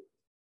see it.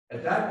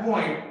 At that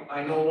point,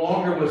 I no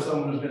longer was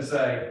someone who's going to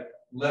say,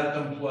 let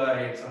them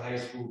play, it's a high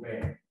school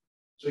band.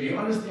 So you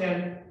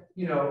understand,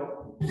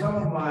 some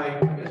of my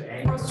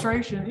anger.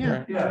 Frustration,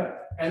 yeah. Yeah.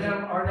 And then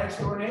our next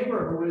door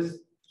neighbor who was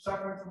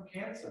suffering from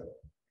cancer.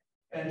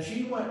 And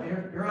she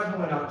her husband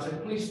went out and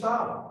said, please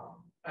stop.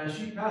 And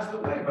she passed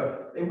away,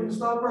 but they wouldn't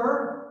stop for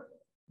her.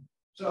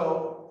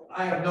 So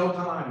I have no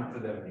time for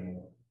them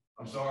anymore.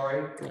 I'm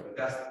sorry, but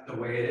that's the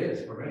way it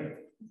is for me.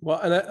 Well,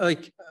 and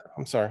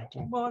I'm sorry.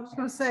 Well, I was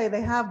going to say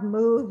they have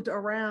moved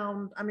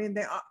around. I mean,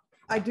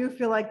 I do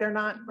feel like they're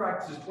not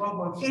practice 12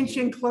 months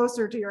inching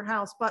closer to your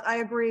house, but I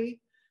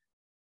agree.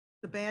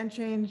 The band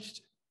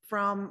changed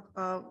from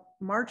a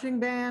marching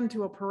band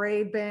to a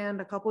parade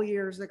band a couple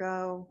years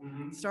ago,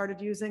 Mhm.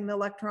 started using the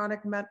electronic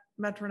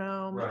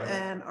metronome Right.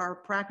 and are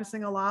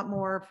practicing a lot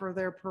more for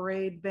their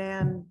parade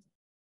band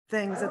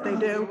things I that don't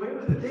they know how do. get away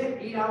with it. They had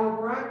 8-hour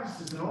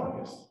practices in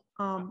August.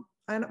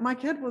 And my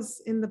kid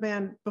was in the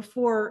band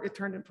before it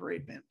turned into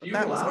parade band, but Do you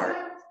that was allow hard.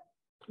 that?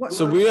 What-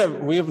 So we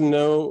have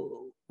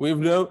no,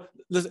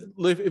 listen,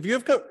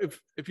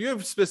 if you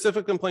have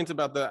specific complaints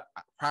about the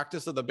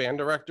practice of the band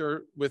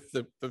director with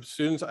the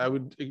students, I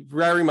would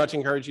very much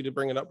encourage you to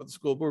bring it up with the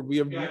school board. We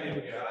have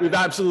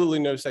absolutely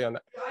no say on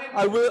that.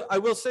 I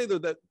will say though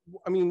that,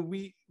 I mean,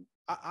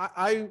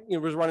 I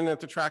was running at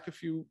the track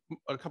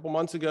a couple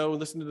months ago,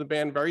 listened to the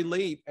band very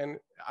late. And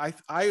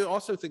I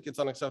also think it's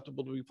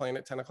unacceptable to be playing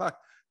at 10 o'clock.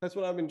 That's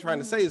what I've been trying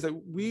to say, is that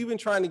we've been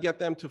trying to get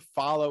them to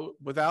follow,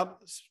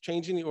 without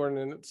changing the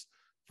ordinance,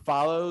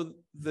 follow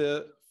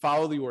the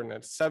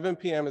ordinance. 7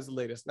 p.m. is the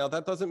latest. Now,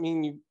 that doesn't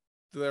mean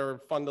they're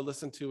fun to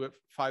listen to at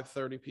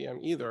 5:30 p.m.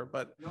 either,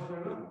 but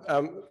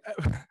I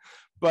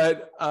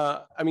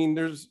mean,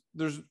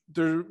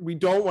 we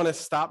don't want to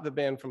stop the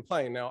band from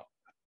playing. Now,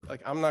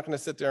 like, I'm not going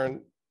to sit there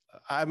and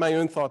I have my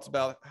own thoughts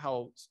about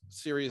how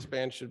serious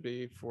band should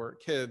be for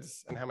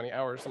kids and how many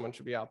hours someone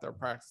should be out there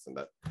practicing.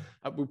 That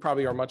we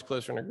probably are much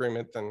closer in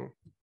agreement than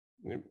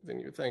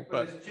you think,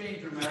 but it's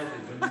changed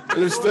dramatically.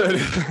 Understood.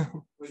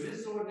 When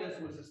this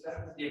ordinance was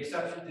established, the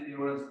exception to the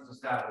ordinance was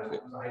established,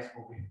 it was a high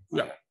school band.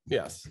 Yeah,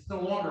 yes. It's no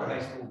longer a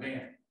high school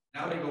band.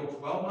 Now they go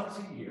 12 months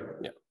a year.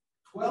 Yeah.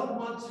 12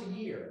 months a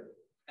year,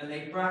 and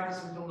they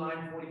practice until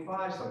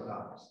 9:45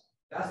 sometimes.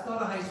 That's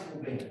not a high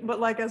school band. But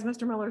like, as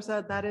Mr. Miller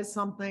said, that is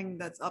something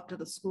that's up to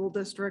the school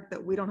district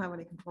that we don't have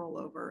any control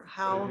over. But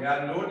How. if you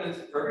had an ordinance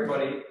for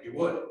everybody, you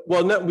would.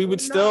 Well, no, we would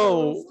No,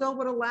 still. Still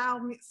would allow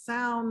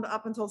sound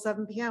up until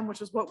 7 p.m.,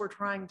 which is what we're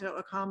trying to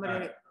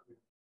accommodate.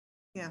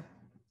 Yeah,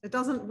 it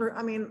doesn't,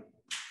 I mean,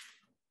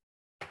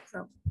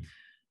 so.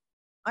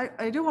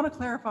 I do want to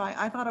clarify,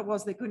 I thought it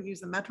was they couldn't use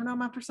the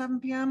metronome after 7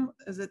 p.m.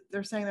 Is it,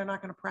 they're saying they're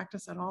not going to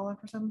practice at all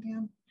after 7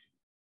 p.m.?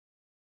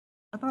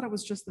 I thought it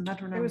was just the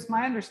metronome. It was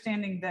my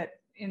understanding that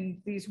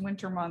in these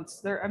winter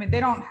months, I mean, they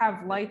don't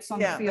have lights on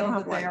the Yeah, they don't field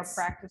have that they are lights.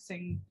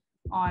 practicing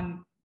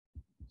on.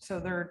 So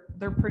they're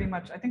pretty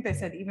much, I think they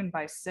said even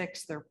by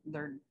 6, they're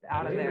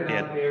out of They've there. been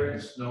out there in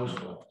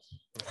snowstorms.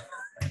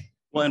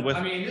 Well, and with,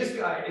 I mean, this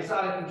guy is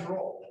out of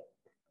control,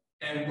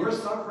 and we're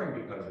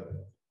suffering because of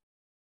it.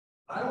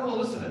 I don't want to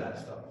listen to that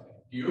stuff.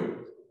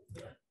 You?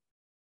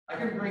 I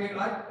can bring it,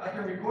 I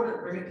can record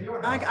it, bring it to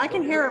your house. I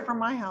can hear it from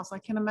my house. I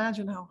can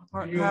imagine how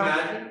hard. Can you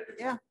imagine?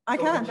 Yeah, I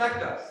So can. Protect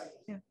us.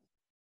 Yeah.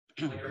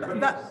 Like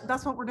everybody else.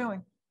 That's what we're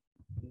doing.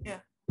 Yeah.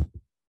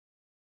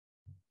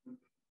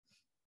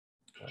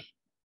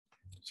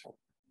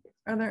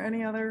 Are there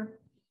any other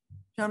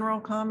general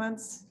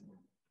comments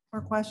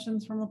or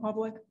questions from the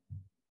public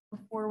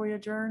before we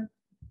adjourn?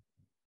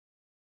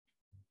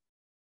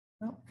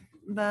 No.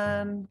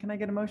 Then can I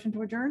get a motion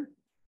to adjourn?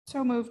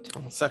 So moved.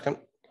 Second.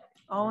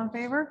 All in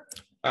favor?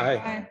 Aye.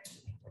 Bye.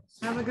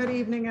 Have a good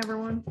evening,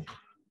 everyone.